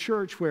at a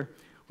church where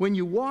when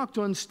you walked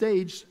on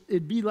stage,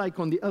 it'd be like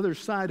on the other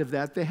side of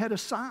that, they had a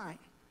sign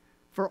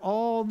for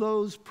all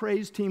those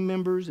praise team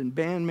members and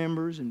band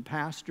members and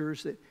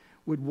pastors that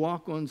would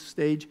walk on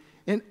stage.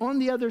 And on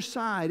the other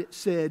side, it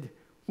said,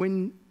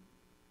 when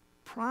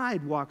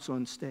pride walks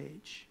on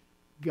stage,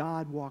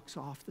 God walks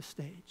off the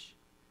stage.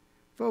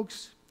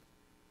 Folks,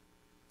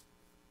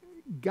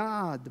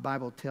 God, the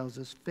Bible tells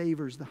us,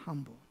 favors the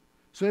humble.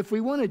 So if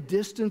we want to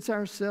distance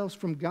ourselves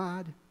from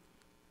God,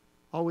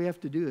 all we have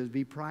to do is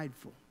be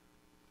prideful.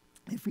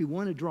 If we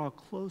want to draw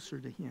closer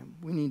to Him,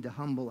 we need to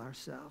humble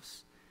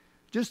ourselves.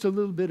 Just a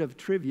little bit of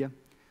trivia.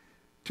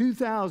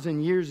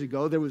 2,000 years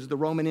ago, there was the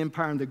Roman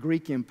Empire and the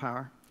Greek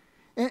Empire.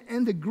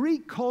 And the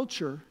Greek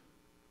culture,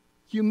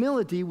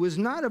 humility was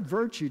not a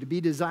virtue to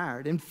be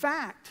desired. In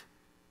fact,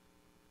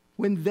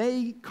 when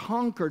they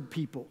conquered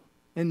people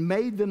and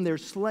made them their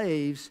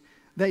slaves,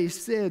 they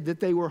said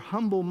that they were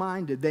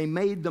humble-minded. They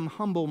made them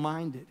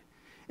humble-minded.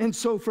 And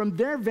so from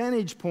their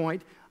vantage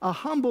point, a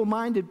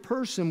humble-minded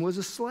person was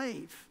a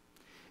slave.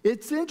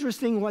 It's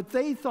interesting, what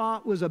they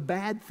thought was a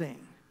bad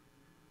thing,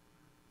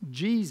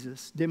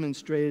 Jesus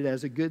demonstrated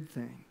as a good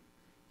thing.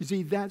 You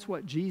see, that's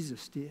what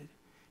Jesus did.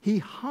 He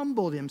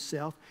humbled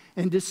himself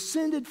and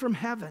descended from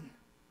heaven.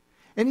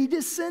 And he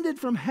descended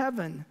from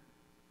heaven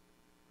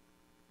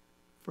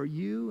for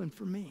you and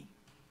for me.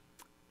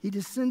 He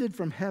descended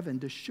from heaven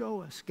to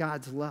show us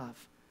God's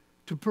love,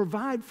 to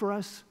provide for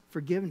us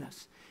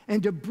forgiveness,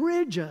 and to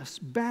bridge us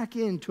back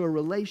into a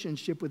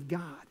relationship with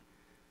God.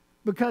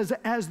 Because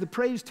as the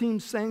praise team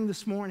sang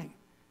this morning,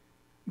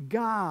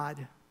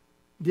 God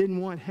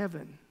didn't want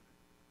heaven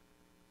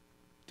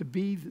to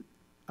be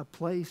a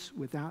place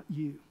without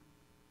you.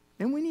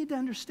 And we need to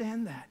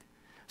understand that.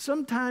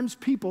 Sometimes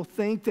people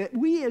think that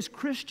we as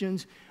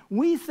Christians,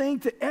 we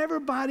think that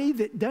everybody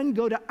that doesn't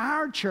go to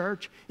our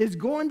church is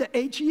going to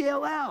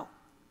HELL.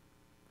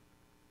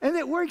 And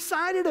that we're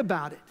excited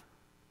about it.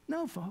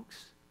 No,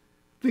 folks.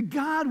 The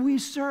God we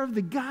serve,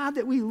 the God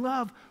that we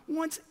love,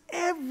 wants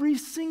every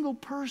single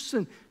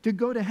person to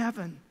go to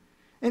heaven.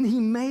 And He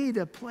made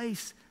a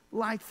place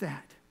like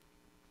that.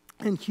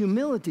 And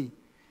humility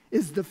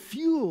is the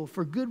fuel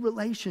for good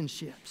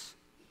relationships.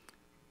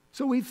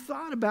 So we've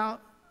thought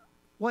about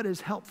what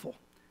is helpful.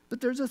 But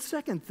there's a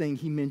second thing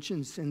he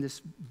mentions in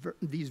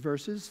these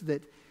verses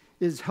that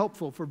is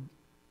helpful for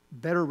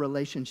better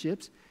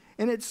relationships,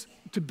 and it's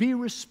to be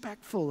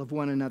respectful of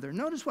one another.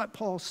 Notice what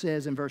Paul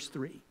says in verse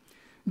 3.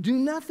 Do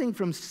nothing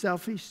from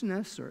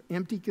selfishness or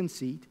empty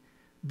conceit,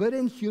 but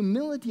in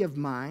humility of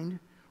mind,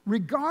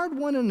 regard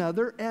one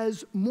another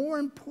as more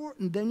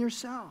important than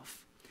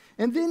yourself.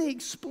 And then he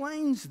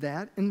explains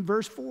that in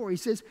verse 4. He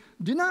says,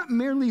 do not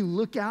merely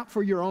look out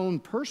for your own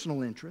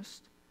personal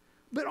interest,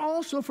 but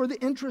also for the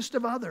interest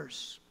of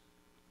others.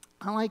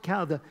 I like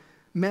how the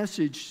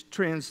Message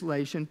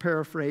translation,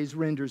 paraphrase,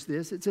 renders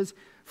this. It says,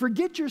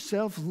 forget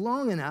yourself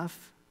long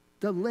enough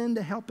to lend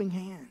a helping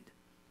hand.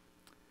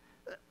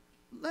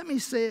 Let me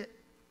say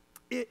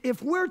it.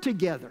 If we're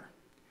together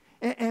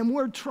and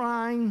we're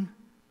trying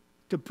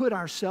to put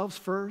ourselves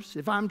first,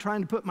 if I'm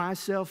trying to put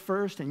myself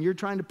first and you're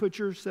trying to put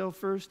yourself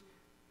first,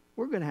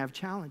 we're going to have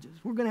challenges.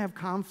 We're going to have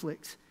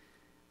conflicts.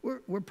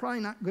 We're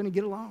probably not going to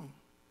get along.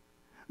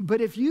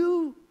 But if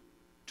you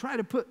try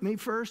to put me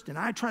first and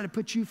I try to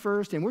put you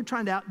first and we're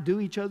trying to outdo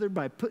each other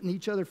by putting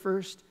each other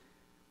first,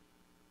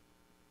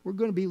 we're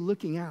going to be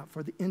looking out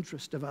for the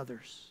interest of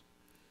others.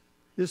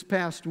 This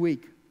past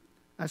week,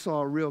 I saw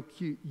a real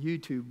cute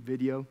YouTube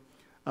video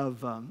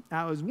of,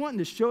 I was wanting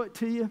to show it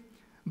to you,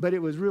 but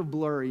it was real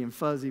blurry and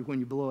fuzzy when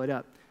you blow it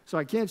up. So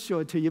I can't show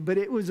it to you, but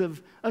it was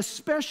of a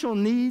special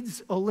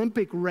needs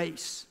Olympic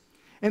race.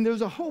 And there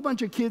was a whole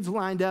bunch of kids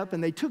lined up,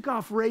 and they took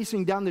off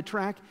racing down the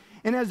track.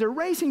 And as they're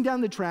racing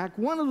down the track,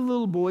 one of the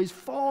little boys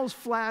falls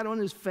flat on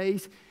his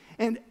face,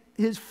 and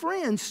his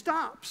friend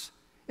stops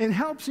and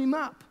helps him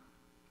up.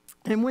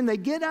 And when they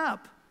get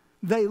up,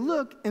 they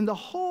look, and the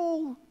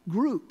whole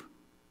group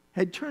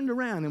had turned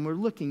around and were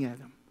looking at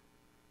him.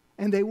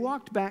 And they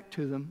walked back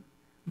to them.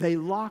 They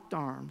locked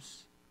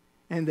arms,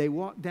 and they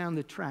walked down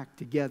the track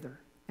together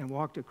and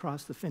walked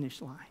across the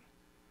finish line.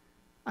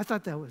 I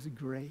thought that was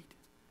great.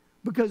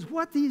 Because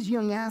what these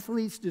young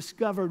athletes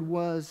discovered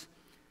was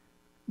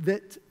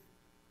that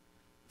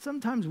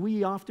sometimes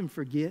we often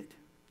forget.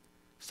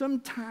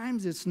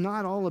 Sometimes it's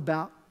not all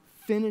about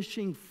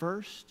finishing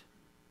first.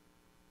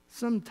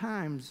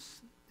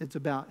 Sometimes it's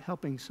about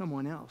helping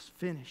someone else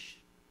finish.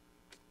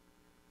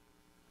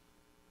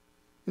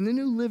 In the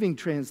New Living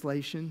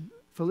Translation,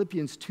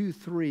 Philippians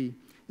 2:3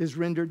 is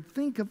rendered,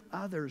 think of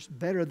others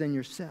better than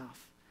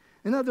yourself.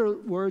 In other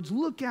words,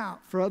 look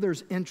out for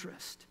others'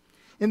 interest.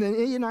 In the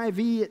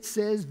NIV, it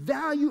says,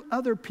 value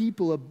other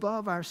people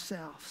above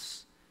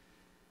ourselves.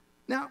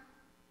 Now,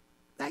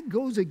 that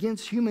goes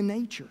against human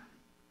nature.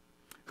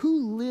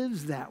 Who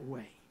lives that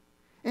way?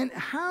 And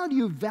how do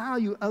you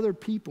value other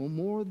people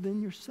more than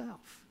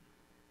yourself?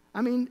 I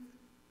mean,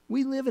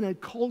 we live in a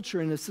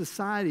culture, in a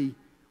society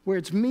where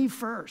it's me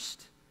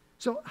first.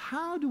 So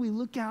how do we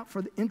look out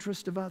for the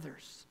interest of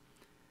others?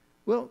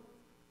 Well,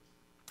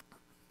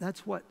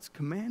 that's what's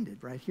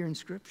commanded right here in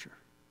Scripture.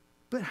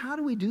 But how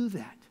do we do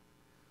that?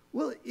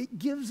 Well, it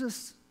gives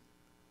us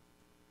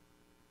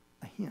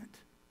a hint,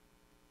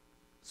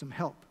 some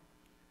help.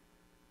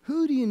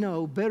 Who do you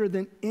know better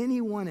than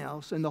anyone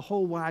else in the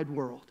whole wide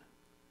world?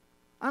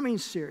 I mean,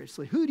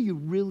 seriously, who do you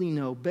really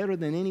know better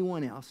than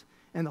anyone else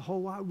in the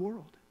whole wide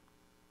world?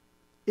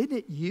 Isn't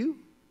it you?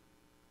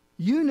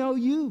 You know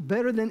you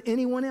better than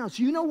anyone else.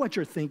 You know what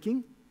you're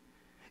thinking.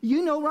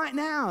 You know right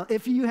now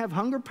if you have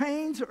hunger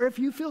pains or if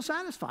you feel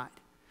satisfied.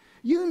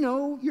 You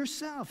know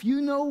yourself.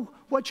 You know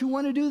what you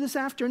want to do this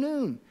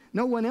afternoon.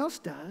 No one else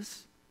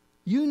does.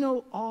 You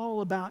know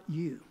all about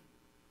you.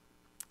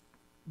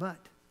 But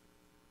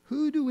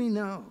who do we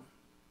know?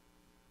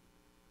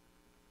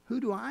 Who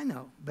do I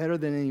know better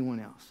than anyone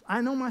else?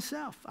 I know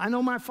myself. I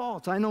know my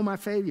faults. I know my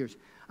failures.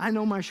 I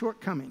know my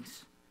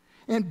shortcomings.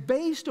 And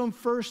based on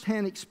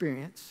firsthand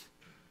experience,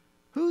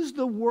 who's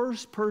the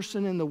worst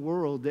person in the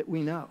world that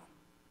we know?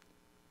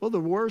 Well, the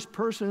worst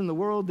person in the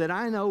world that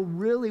I know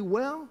really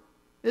well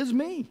is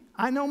me.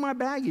 I know my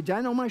baggage.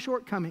 I know my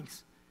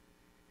shortcomings.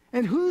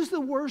 And who's the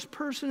worst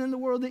person in the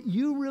world that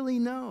you really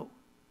know?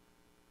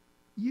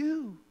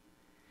 You.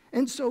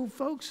 And so,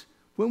 folks,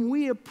 when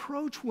we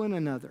approach one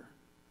another,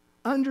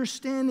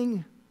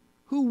 understanding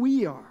who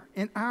we are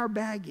and our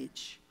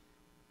baggage,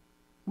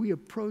 we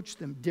approach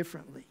them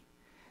differently.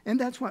 And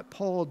that's what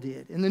Paul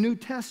did. In the New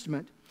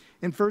Testament,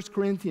 in 1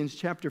 Corinthians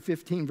chapter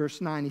 15, verse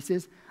 9, he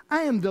says,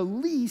 I am the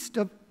least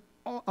of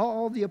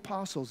all the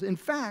apostles. In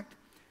fact,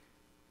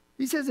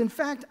 he says, in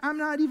fact, I'm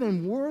not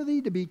even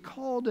worthy to be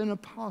called an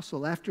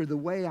apostle after the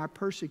way I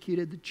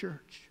persecuted the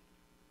church.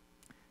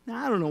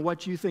 Now, I don't know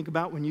what you think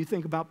about when you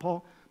think about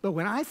Paul, but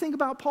when I think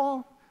about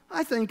Paul,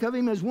 I think of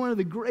him as one of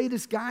the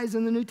greatest guys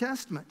in the New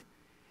Testament.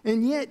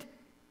 And yet,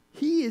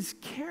 he is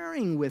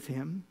carrying with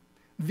him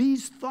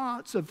these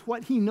thoughts of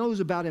what he knows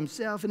about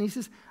himself. And he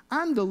says,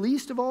 I'm the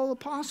least of all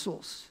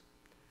apostles.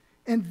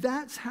 And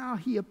that's how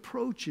he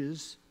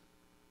approaches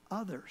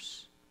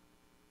others.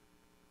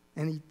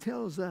 And he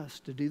tells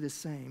us to do the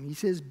same. He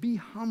says, be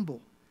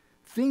humble,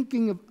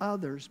 thinking of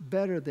others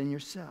better than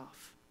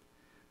yourself.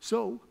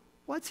 So,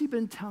 what's he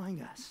been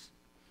telling us?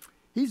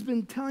 He's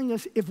been telling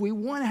us if we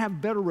want to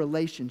have better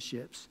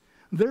relationships,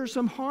 there are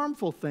some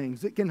harmful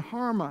things that can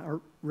harm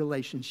our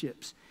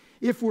relationships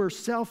if we're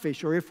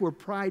selfish or if we're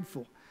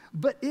prideful.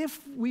 But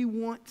if we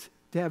want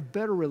to have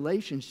better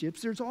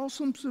relationships, there's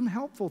also some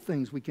helpful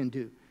things we can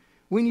do.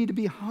 We need to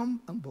be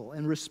humble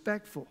and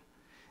respectful.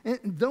 And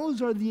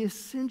those are the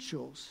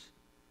essentials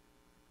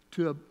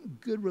to a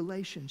good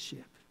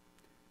relationship.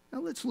 Now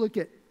let's look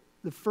at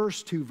the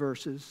first two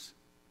verses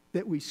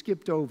that we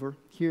skipped over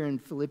here in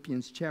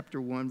Philippians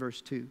chapter 1,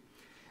 verse 2.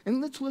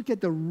 And let's look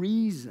at the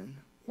reason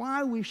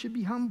why we should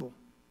be humble.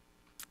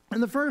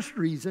 And the first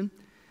reason,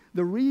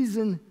 the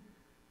reason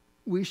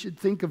we should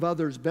think of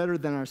others better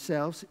than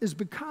ourselves is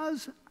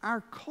because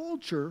our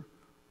culture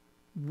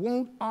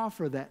won't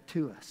offer that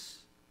to us.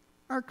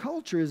 Our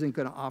culture isn't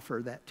going to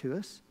offer that to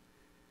us.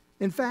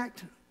 In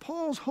fact,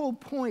 Paul's whole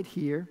point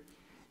here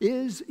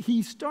is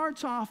he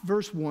starts off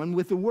verse 1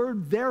 with the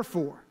word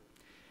therefore.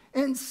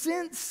 And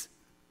since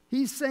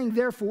He's saying,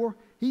 therefore,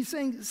 he's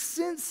saying,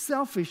 since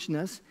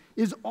selfishness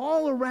is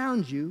all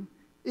around you,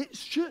 it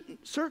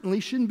certainly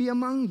shouldn't be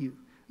among you.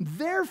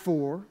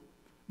 Therefore,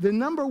 the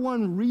number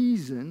one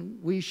reason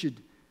we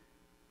should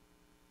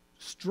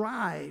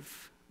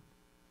strive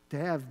to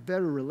have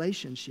better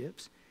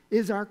relationships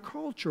is our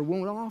culture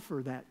won't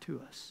offer that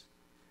to us.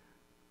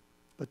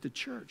 But the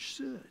church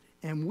should,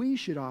 and we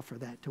should offer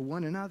that to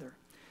one another.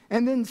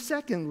 And then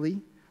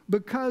secondly,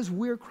 because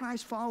we're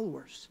Christ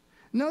followers.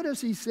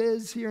 Notice he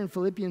says here in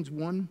Philippians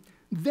 1,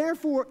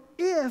 therefore,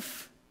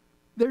 if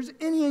there's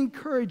any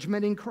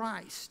encouragement in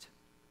Christ.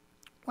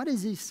 What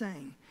is he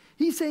saying?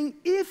 He's saying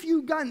if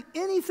you've gotten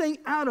anything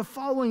out of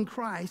following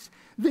Christ,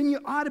 then you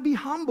ought to be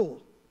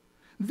humble.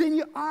 Then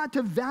you ought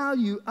to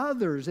value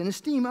others and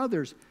esteem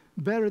others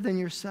better than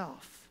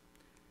yourself.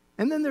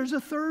 And then there's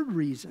a third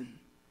reason,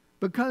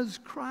 because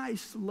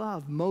Christ's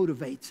love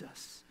motivates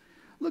us.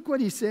 Look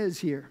what he says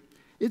here.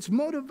 It's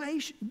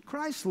motivation.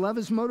 Christ's love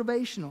is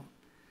motivational.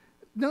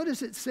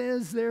 Notice it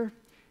says there,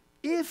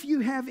 if you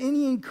have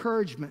any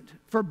encouragement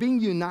for being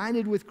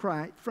united with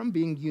Christ, from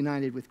being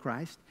united with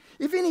Christ,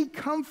 if any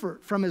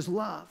comfort from his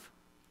love,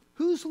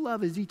 whose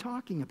love is he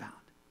talking about?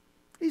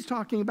 He's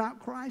talking about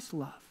Christ's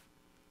love.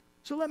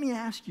 So let me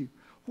ask you,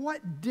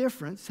 what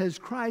difference has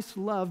Christ's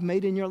love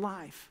made in your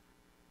life?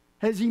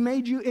 Has he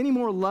made you any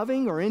more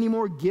loving or any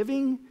more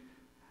giving?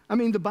 I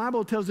mean, the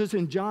Bible tells us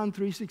in John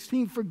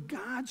 3:16, for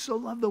God so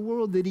loved the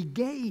world that he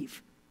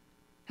gave.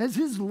 Has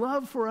his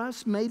love for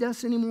us made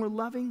us any more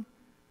loving,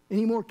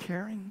 any more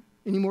caring,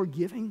 any more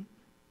giving?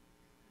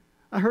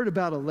 I heard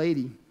about a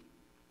lady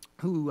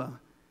who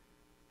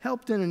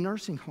helped in a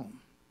nursing home.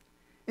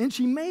 And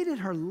she made it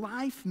her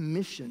life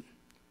mission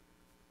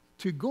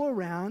to go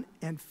around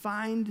and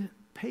find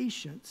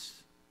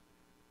patients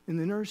in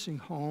the nursing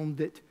home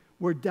that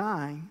were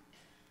dying,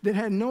 that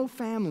had no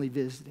family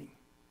visiting.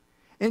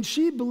 And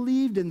she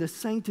believed in the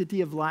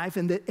sanctity of life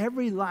and that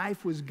every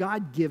life was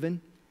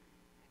God-given.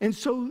 And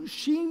so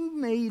she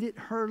made it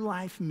her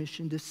life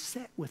mission to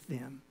sit with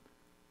them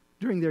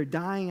during their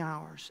dying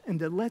hours and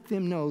to let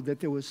them know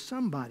that there was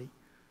somebody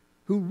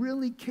who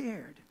really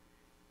cared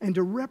and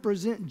to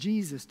represent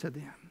Jesus to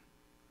them.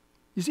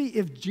 You see,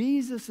 if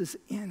Jesus is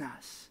in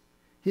us,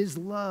 his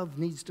love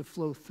needs to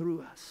flow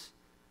through us.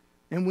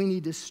 And we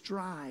need to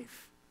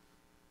strive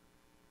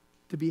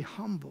to be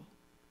humble,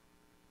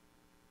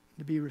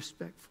 to be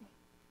respectful.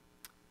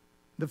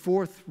 The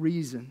fourth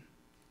reason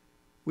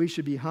we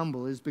should be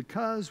humble is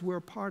because we're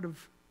part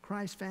of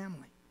Christ's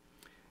family.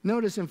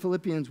 Notice in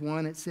Philippians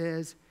 1 it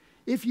says,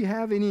 if you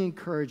have any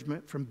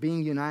encouragement from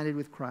being united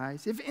with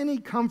Christ, if any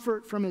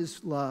comfort from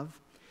his love,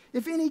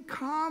 if any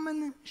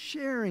common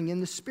sharing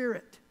in the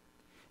Spirit,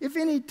 if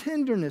any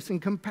tenderness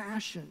and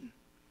compassion.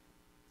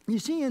 You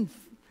see, in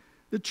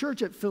the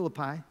church at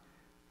Philippi,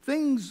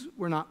 things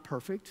were not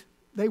perfect.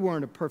 They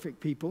weren't a perfect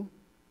people.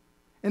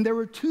 And there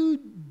were two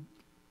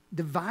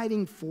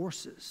dividing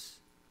forces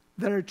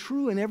that are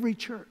true in every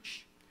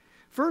church.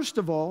 First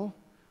of all,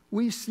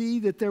 we see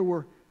that there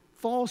were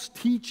false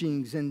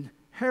teachings and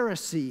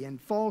heresy and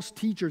false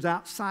teachers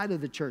outside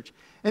of the church.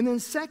 And then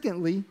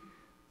secondly,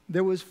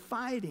 there was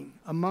fighting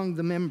among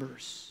the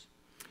members.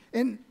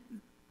 And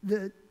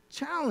the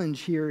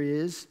challenge here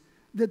is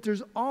that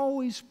there's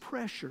always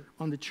pressure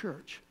on the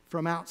church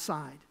from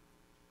outside.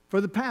 For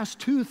the past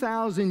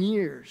 2,000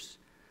 years,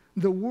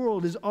 the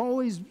world has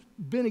always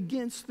been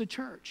against the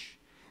church.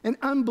 And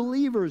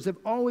unbelievers have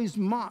always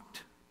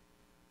mocked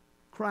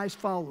Christ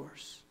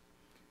followers.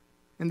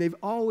 And they've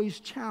always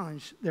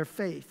challenged their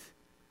faith.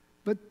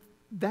 But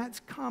that's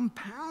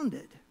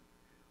compounded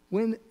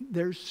when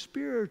there's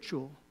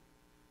spiritual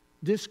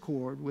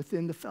discord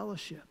within the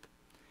fellowship.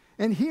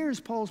 And here's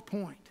Paul's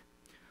point.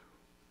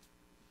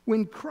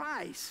 When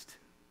Christ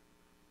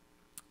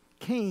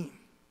came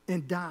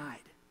and died,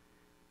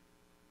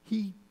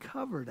 he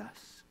covered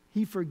us.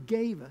 He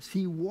forgave us.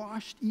 He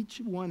washed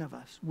each one of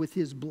us with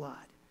his blood.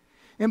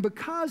 And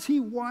because he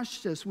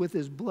washed us with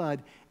his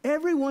blood,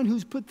 everyone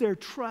who's put their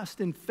trust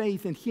and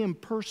faith in him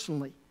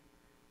personally,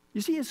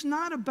 you see, it's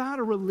not about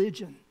a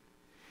religion.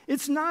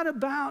 It's not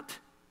about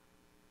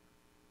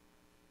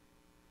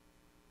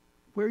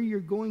where you're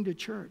going to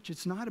church.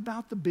 It's not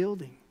about the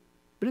building.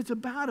 But it's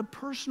about a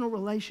personal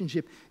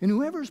relationship. And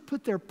whoever's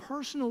put their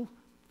personal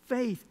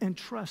faith and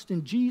trust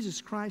in Jesus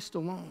Christ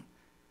alone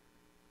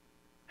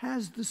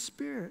has the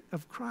Spirit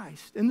of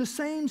Christ. And the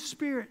same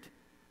Spirit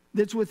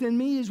that's within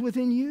me is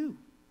within you.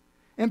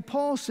 And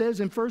Paul says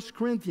in 1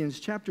 Corinthians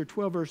chapter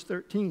 12, verse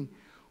 13,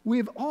 we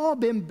have all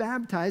been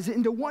baptized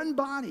into one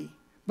body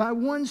by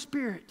one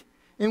Spirit,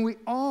 and we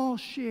all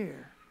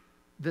share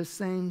the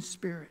same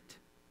Spirit.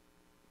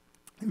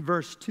 In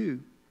verse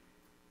 2,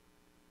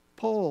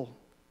 Paul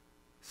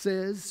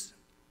says,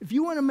 if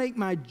you want to make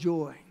my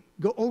joy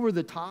go over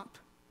the top,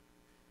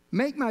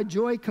 make my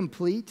joy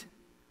complete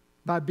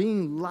by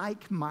being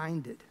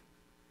like-minded,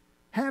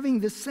 having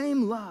the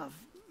same love,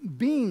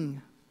 being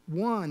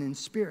one in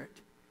spirit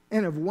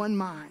and of one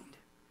mind.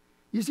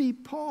 You see,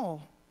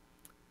 Paul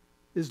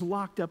is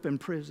locked up in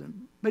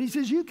prison, but he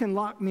says, you can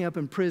lock me up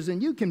in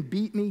prison, you can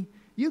beat me,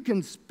 You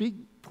can speak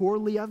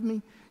poorly of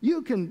me.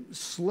 You can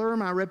slur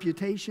my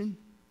reputation,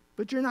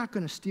 but you're not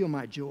going to steal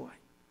my joy.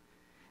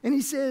 And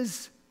he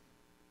says,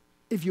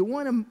 if you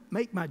want to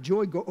make my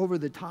joy go over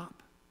the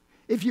top,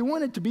 if you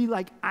want it to be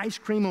like ice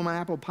cream on my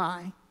apple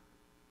pie,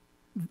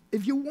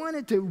 if you want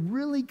it to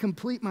really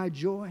complete my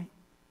joy,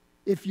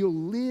 if you'll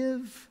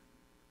live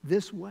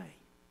this way.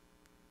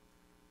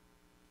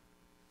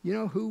 You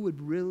know who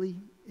would really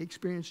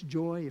experience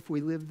joy if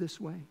we lived this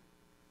way?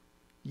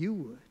 You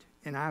would,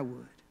 and I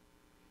would.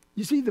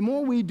 You see, the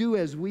more we do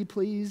as we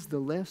please, the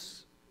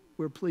less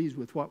we're pleased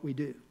with what we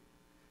do.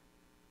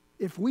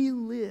 If we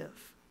live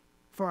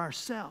for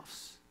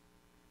ourselves,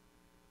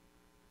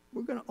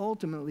 we're going to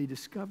ultimately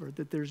discover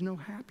that there's no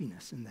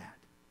happiness in that.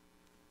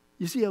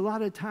 You see, a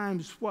lot of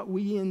times what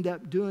we end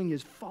up doing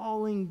is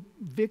falling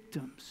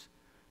victims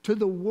to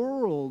the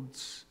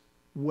world's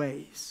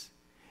ways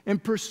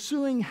and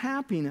pursuing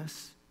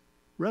happiness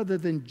rather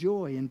than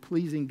joy in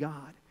pleasing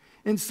God.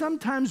 And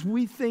sometimes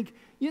we think,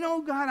 you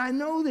know, God, I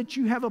know that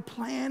you have a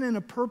plan and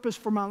a purpose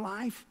for my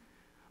life,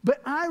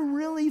 but I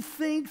really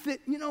think that,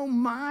 you know,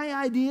 my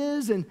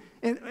ideas and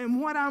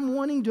what I'm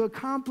wanting to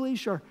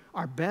accomplish are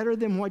better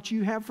than what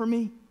you have for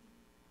me.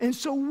 And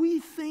so we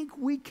think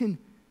we can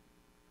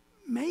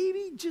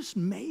maybe, just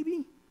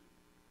maybe,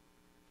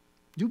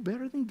 do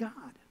better than God.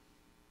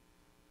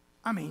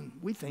 I mean,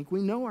 we think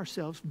we know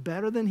ourselves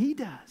better than He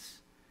does.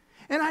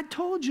 And I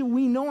told you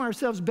we know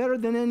ourselves better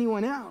than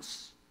anyone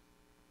else.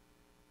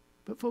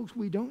 But folks,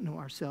 we don't know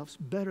ourselves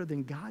better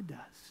than God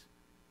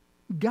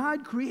does.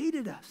 God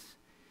created us.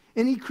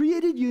 And He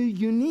created you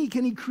unique,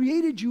 and He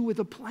created you with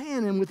a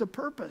plan and with a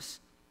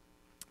purpose.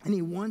 And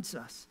He wants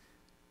us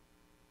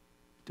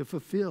to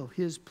fulfill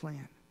His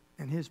plan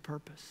and His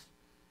purpose.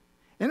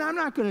 And I'm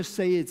not going to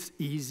say it's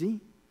easy,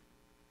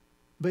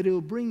 but it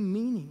will bring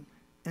meaning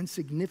and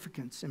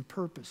significance and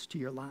purpose to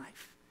your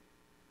life.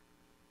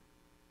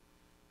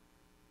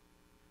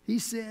 He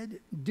said,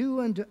 do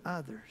unto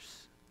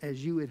others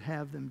as you would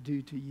have them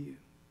do to you.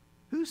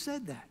 Who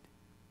said that?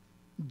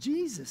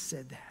 Jesus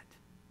said that.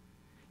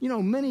 You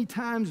know, many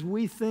times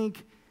we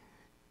think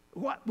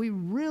what we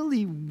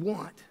really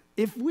want,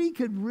 if we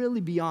could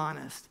really be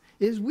honest,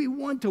 is we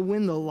want to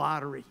win the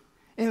lottery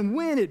and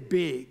win it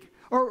big.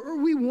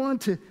 Or we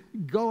want to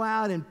go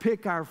out and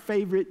pick our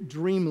favorite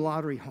dream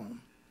lottery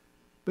home.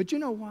 But you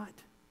know what?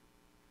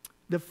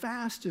 The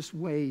fastest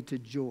way to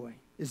joy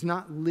is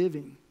not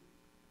living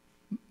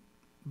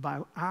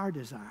by our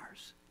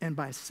desires and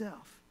by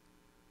self,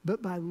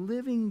 but by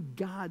living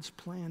God's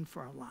plan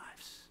for our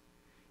lives.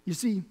 You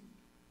see,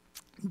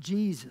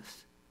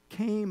 Jesus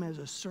came as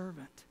a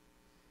servant,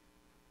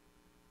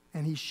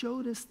 and He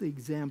showed us the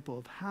example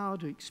of how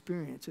to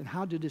experience and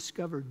how to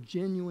discover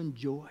genuine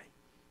joy.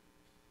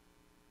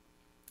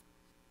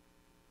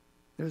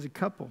 There's a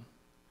couple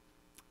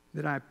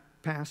that I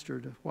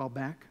pastored a while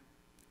back,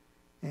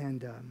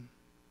 and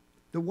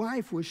the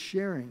wife was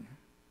sharing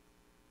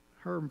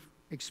her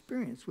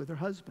experience with her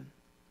husband.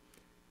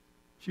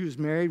 She was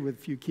married with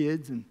a few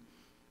kids, and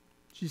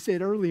she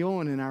said early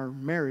on in our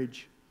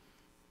marriage,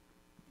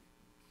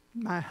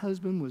 my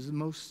husband was the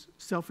most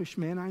selfish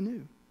man I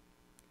knew.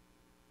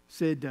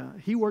 Said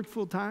he worked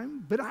full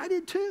time, but I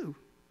did too,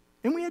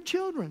 and we had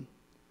children.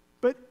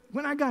 But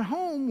when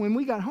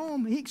we got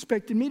home, he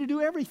expected me to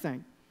do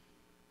everything.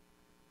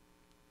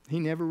 He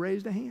never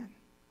raised a hand.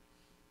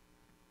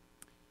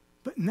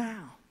 But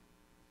now,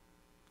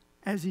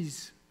 as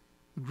he's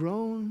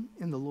grown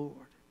in the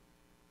Lord,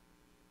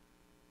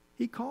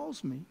 he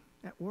calls me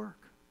at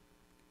work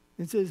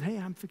and says, hey,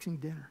 I'm fixing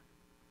dinner.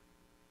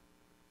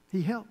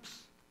 He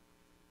helps.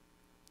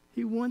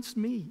 He wants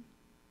me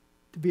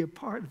to be a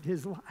part of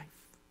his life.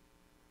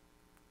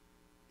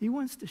 He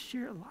wants to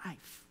share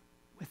life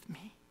with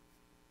me.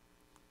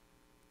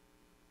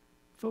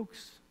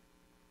 Folks,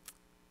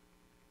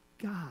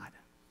 God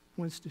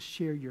wants to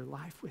share your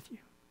life with you.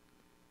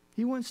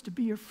 He wants to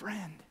be your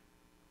friend.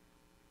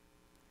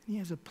 He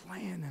has a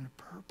plan and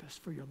a purpose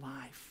for your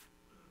life.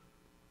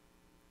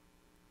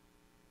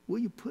 Will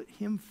you put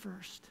Him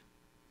first?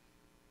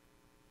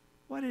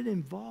 What it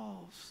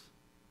involves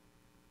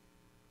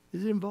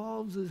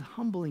is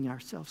humbling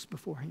ourselves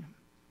before Him.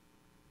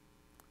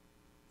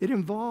 It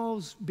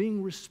involves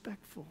being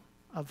respectful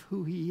of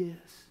who He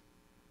is.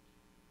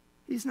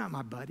 He's not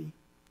my buddy.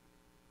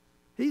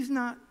 He's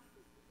not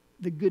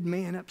the good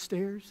man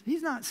upstairs.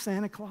 He's not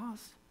Santa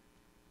Claus.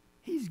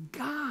 He's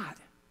God.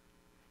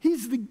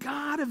 He's the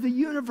God of the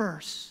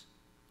universe.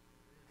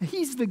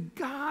 He's the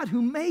God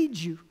who made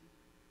you.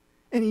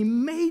 And He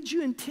made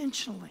you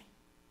intentionally.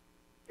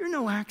 You're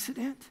no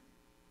accident.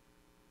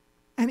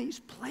 And He's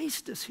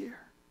placed us here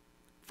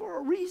for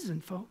a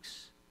reason,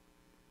 folks.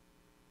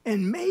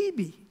 And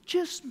maybe,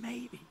 just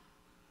maybe,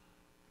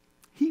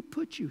 He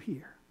put you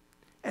here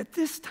at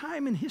this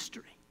time in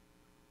history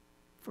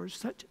for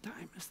such a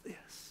time as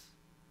this.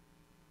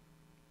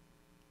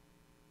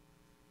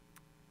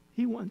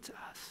 He wants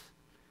us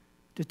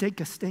to take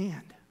a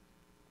stand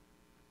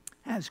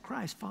as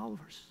Christ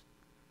followers.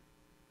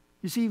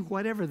 You see,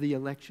 whatever the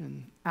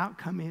election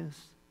outcome is,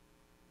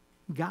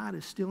 God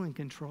is still in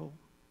control.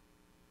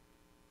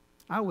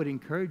 I would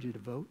encourage you to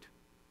vote.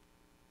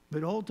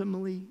 But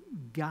ultimately,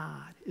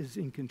 God is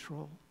in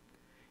control.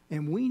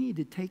 And we need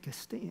to take a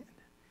stand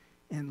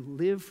and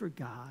live for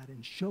God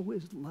and show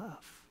his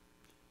love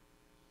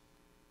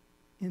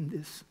in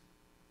this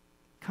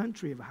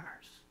country of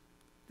ours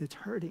that's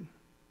hurting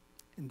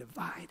and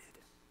divided.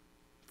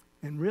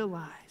 And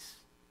realize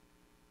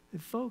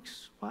that,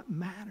 folks, what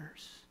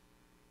matters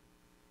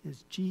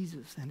is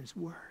Jesus and his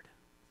word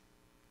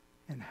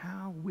and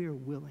how we're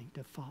willing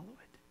to follow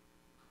it.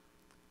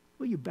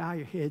 Will you bow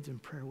your heads in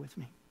prayer with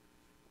me?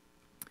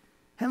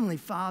 Heavenly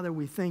Father,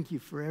 we thank you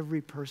for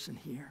every person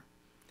here.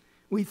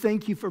 We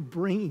thank you for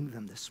bringing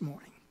them this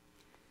morning.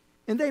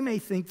 And they may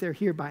think they're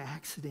here by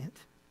accident.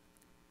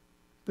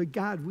 But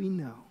God, we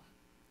know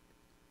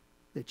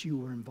that you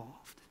were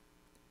involved.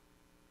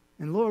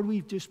 And Lord,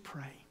 we just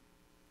pray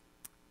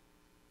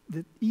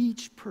that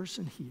each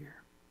person here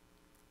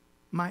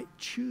might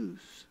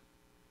choose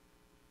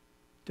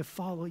to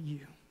follow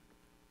you,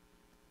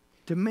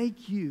 to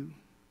make you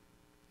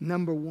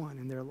number one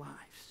in their lives.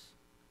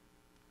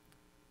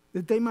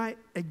 That they might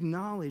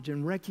acknowledge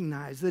and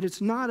recognize that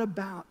it's not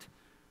about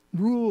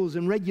rules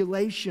and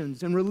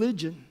regulations and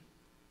religion,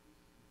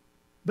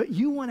 but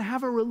you want to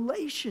have a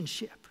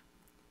relationship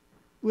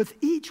with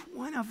each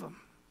one of them,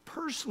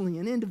 personally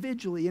and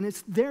individually, and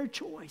it's their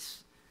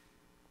choice.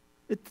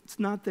 It's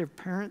not their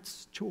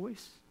parents'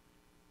 choice.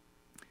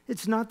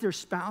 It's not their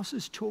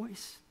spouse's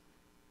choice.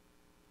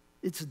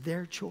 It's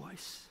their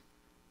choice.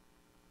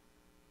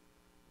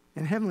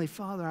 And Heavenly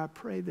Father, I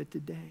pray that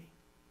today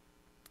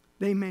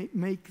they may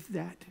make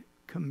that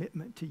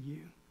commitment to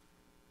you,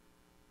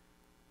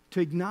 to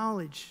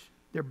acknowledge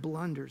their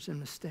blunders and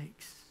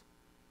mistakes,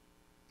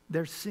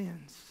 their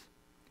sins,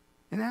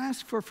 and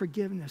ask for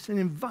forgiveness and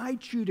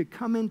invite you to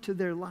come into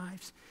their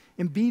lives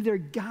and be their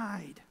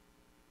guide,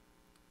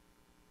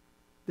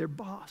 their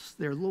boss,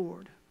 their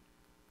Lord,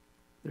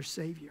 their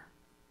Savior.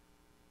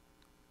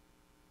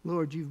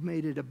 Lord, you've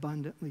made it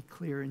abundantly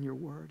clear in your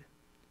word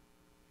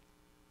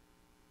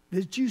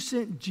that you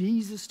sent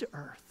Jesus to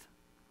earth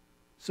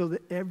so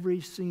that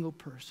every single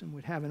person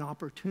would have an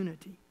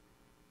opportunity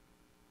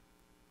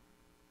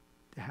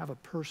to have a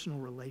personal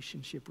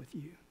relationship with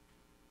you.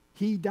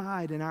 He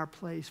died in our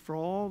place for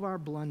all of our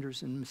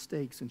blunders and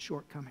mistakes and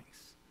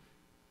shortcomings.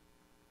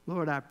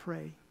 Lord, I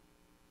pray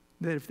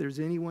that if there's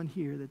anyone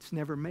here that's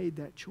never made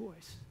that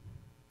choice,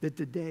 that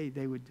today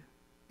they would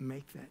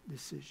make that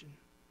decision.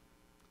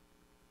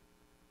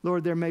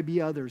 Lord, there may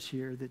be others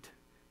here that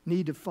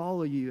need to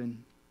follow you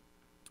in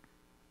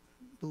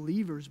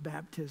believers'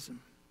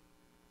 baptism.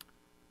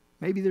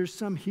 Maybe there's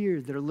some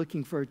here that are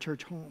looking for a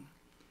church home,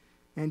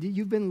 and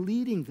you've been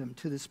leading them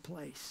to this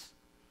place.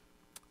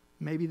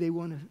 Maybe they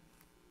want to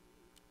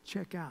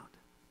check out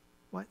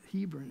what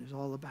Hebron is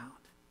all about.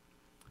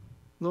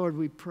 Lord,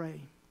 we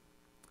pray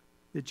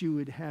that you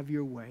would have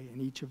your way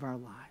in each of our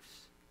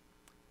lives.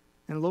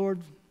 And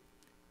Lord,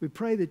 we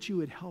pray that you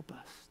would help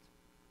us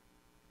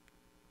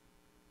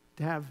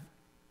to have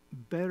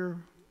better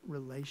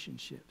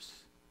relationships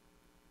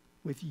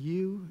with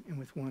you and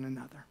with one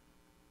another.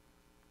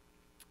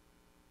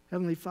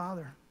 Heavenly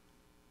Father,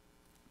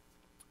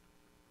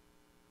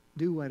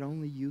 do what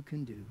only you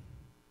can do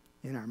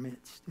in our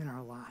midst, in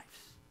our lives.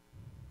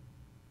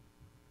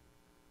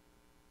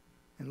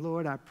 And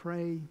Lord, I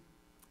pray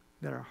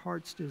that our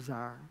heart's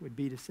desire would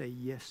be to say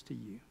yes to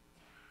you.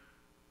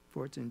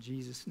 For it's in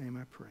Jesus' name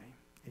I pray.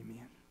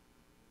 Amen.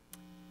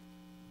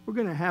 We're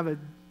going to have a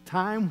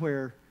time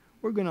where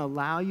we're going to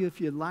allow you,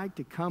 if you'd like,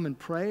 to come and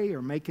pray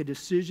or make a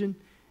decision.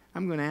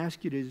 I'm going to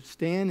ask you to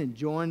stand and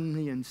join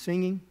me in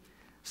singing.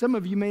 Some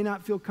of you may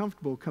not feel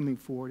comfortable coming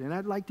forward, and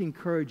I'd like to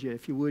encourage you,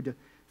 if you would, to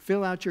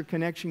fill out your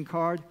connection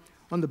card.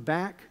 On the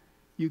back,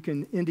 you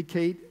can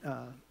indicate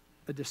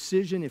a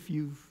decision. If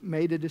you've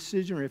made a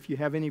decision or if you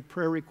have any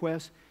prayer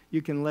requests,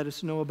 you can let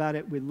us know about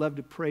it. We'd love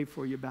to pray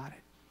for you about it.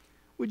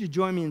 Would you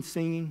join me in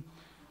singing?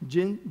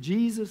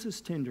 Jesus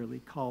is tenderly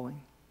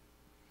calling.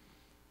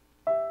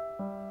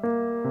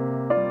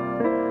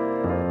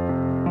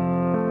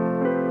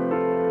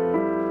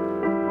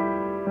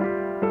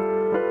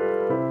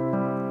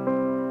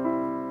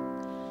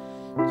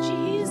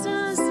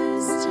 Jesus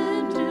is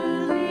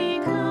tenderly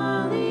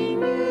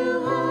calling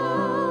you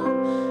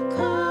home,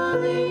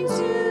 calling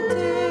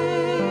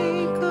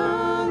today,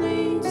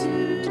 calling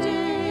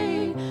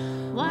today.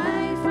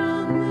 Why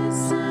from the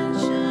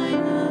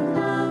sunshine of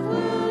love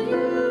will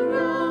you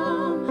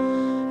roam,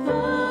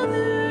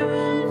 farther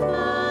and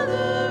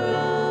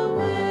farther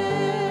away?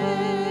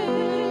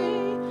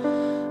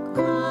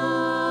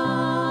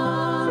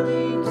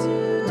 Calling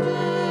today,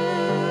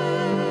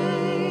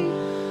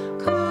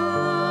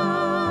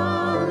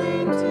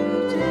 calling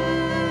today.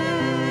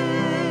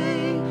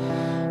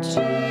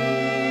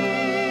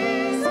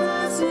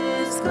 Jesus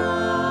is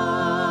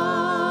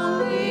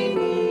calling,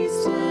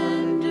 he's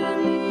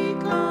tenderly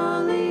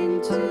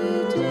calling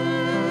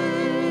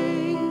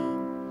today.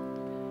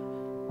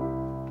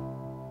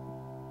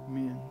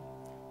 Amen.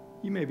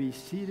 You may be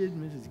seated.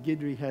 Mrs.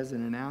 Guidry has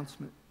an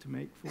announcement to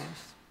make for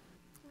us.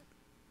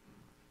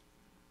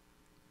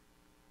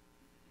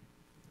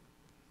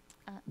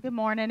 Good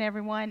morning,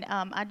 everyone.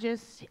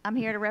 I'm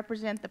here to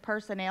represent the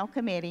Personnel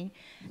Committee,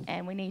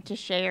 and we need to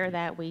share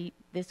that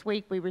this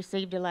week we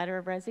received a letter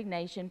of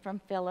resignation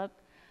from Philip,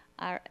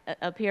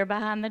 up here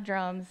behind the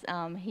drums.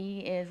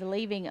 He is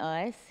leaving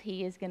us.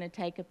 He is going to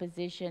take a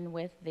position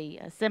with the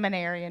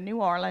seminary in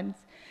New Orleans,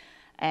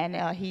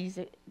 and he's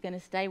going to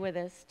stay with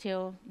us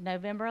till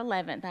November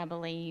 11th, I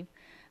believe.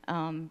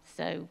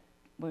 So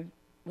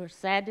we're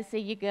sad to see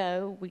you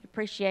go. We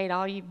appreciate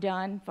all you've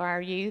done for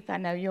our youth. I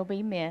know you'll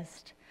be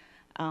missed.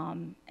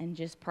 And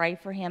just pray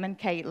for him and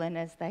Caitlin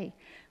as they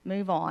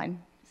move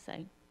on. So,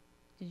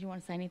 did you want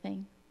to say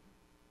anything?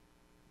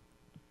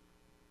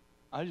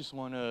 I just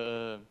want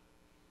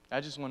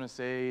to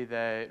say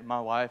that my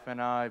wife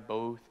and I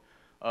both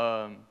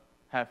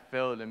have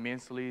felt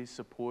immensely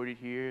supported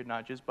here,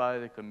 not just by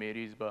the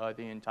committees, but by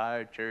the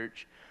entire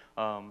church,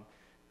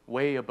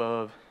 way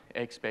above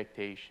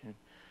expectation.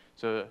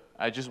 So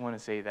I just want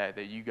to say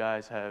that you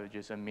guys have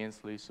just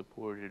immensely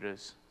supported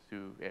us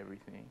through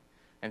everything,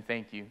 and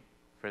thank you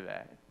for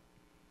that.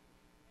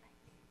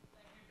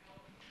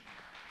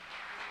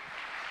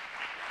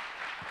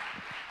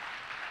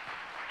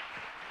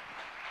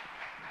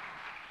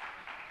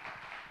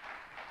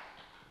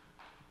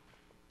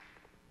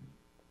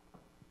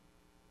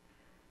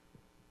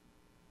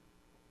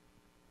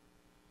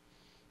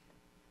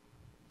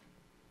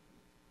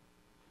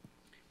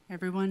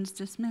 Everyone's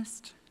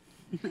dismissed.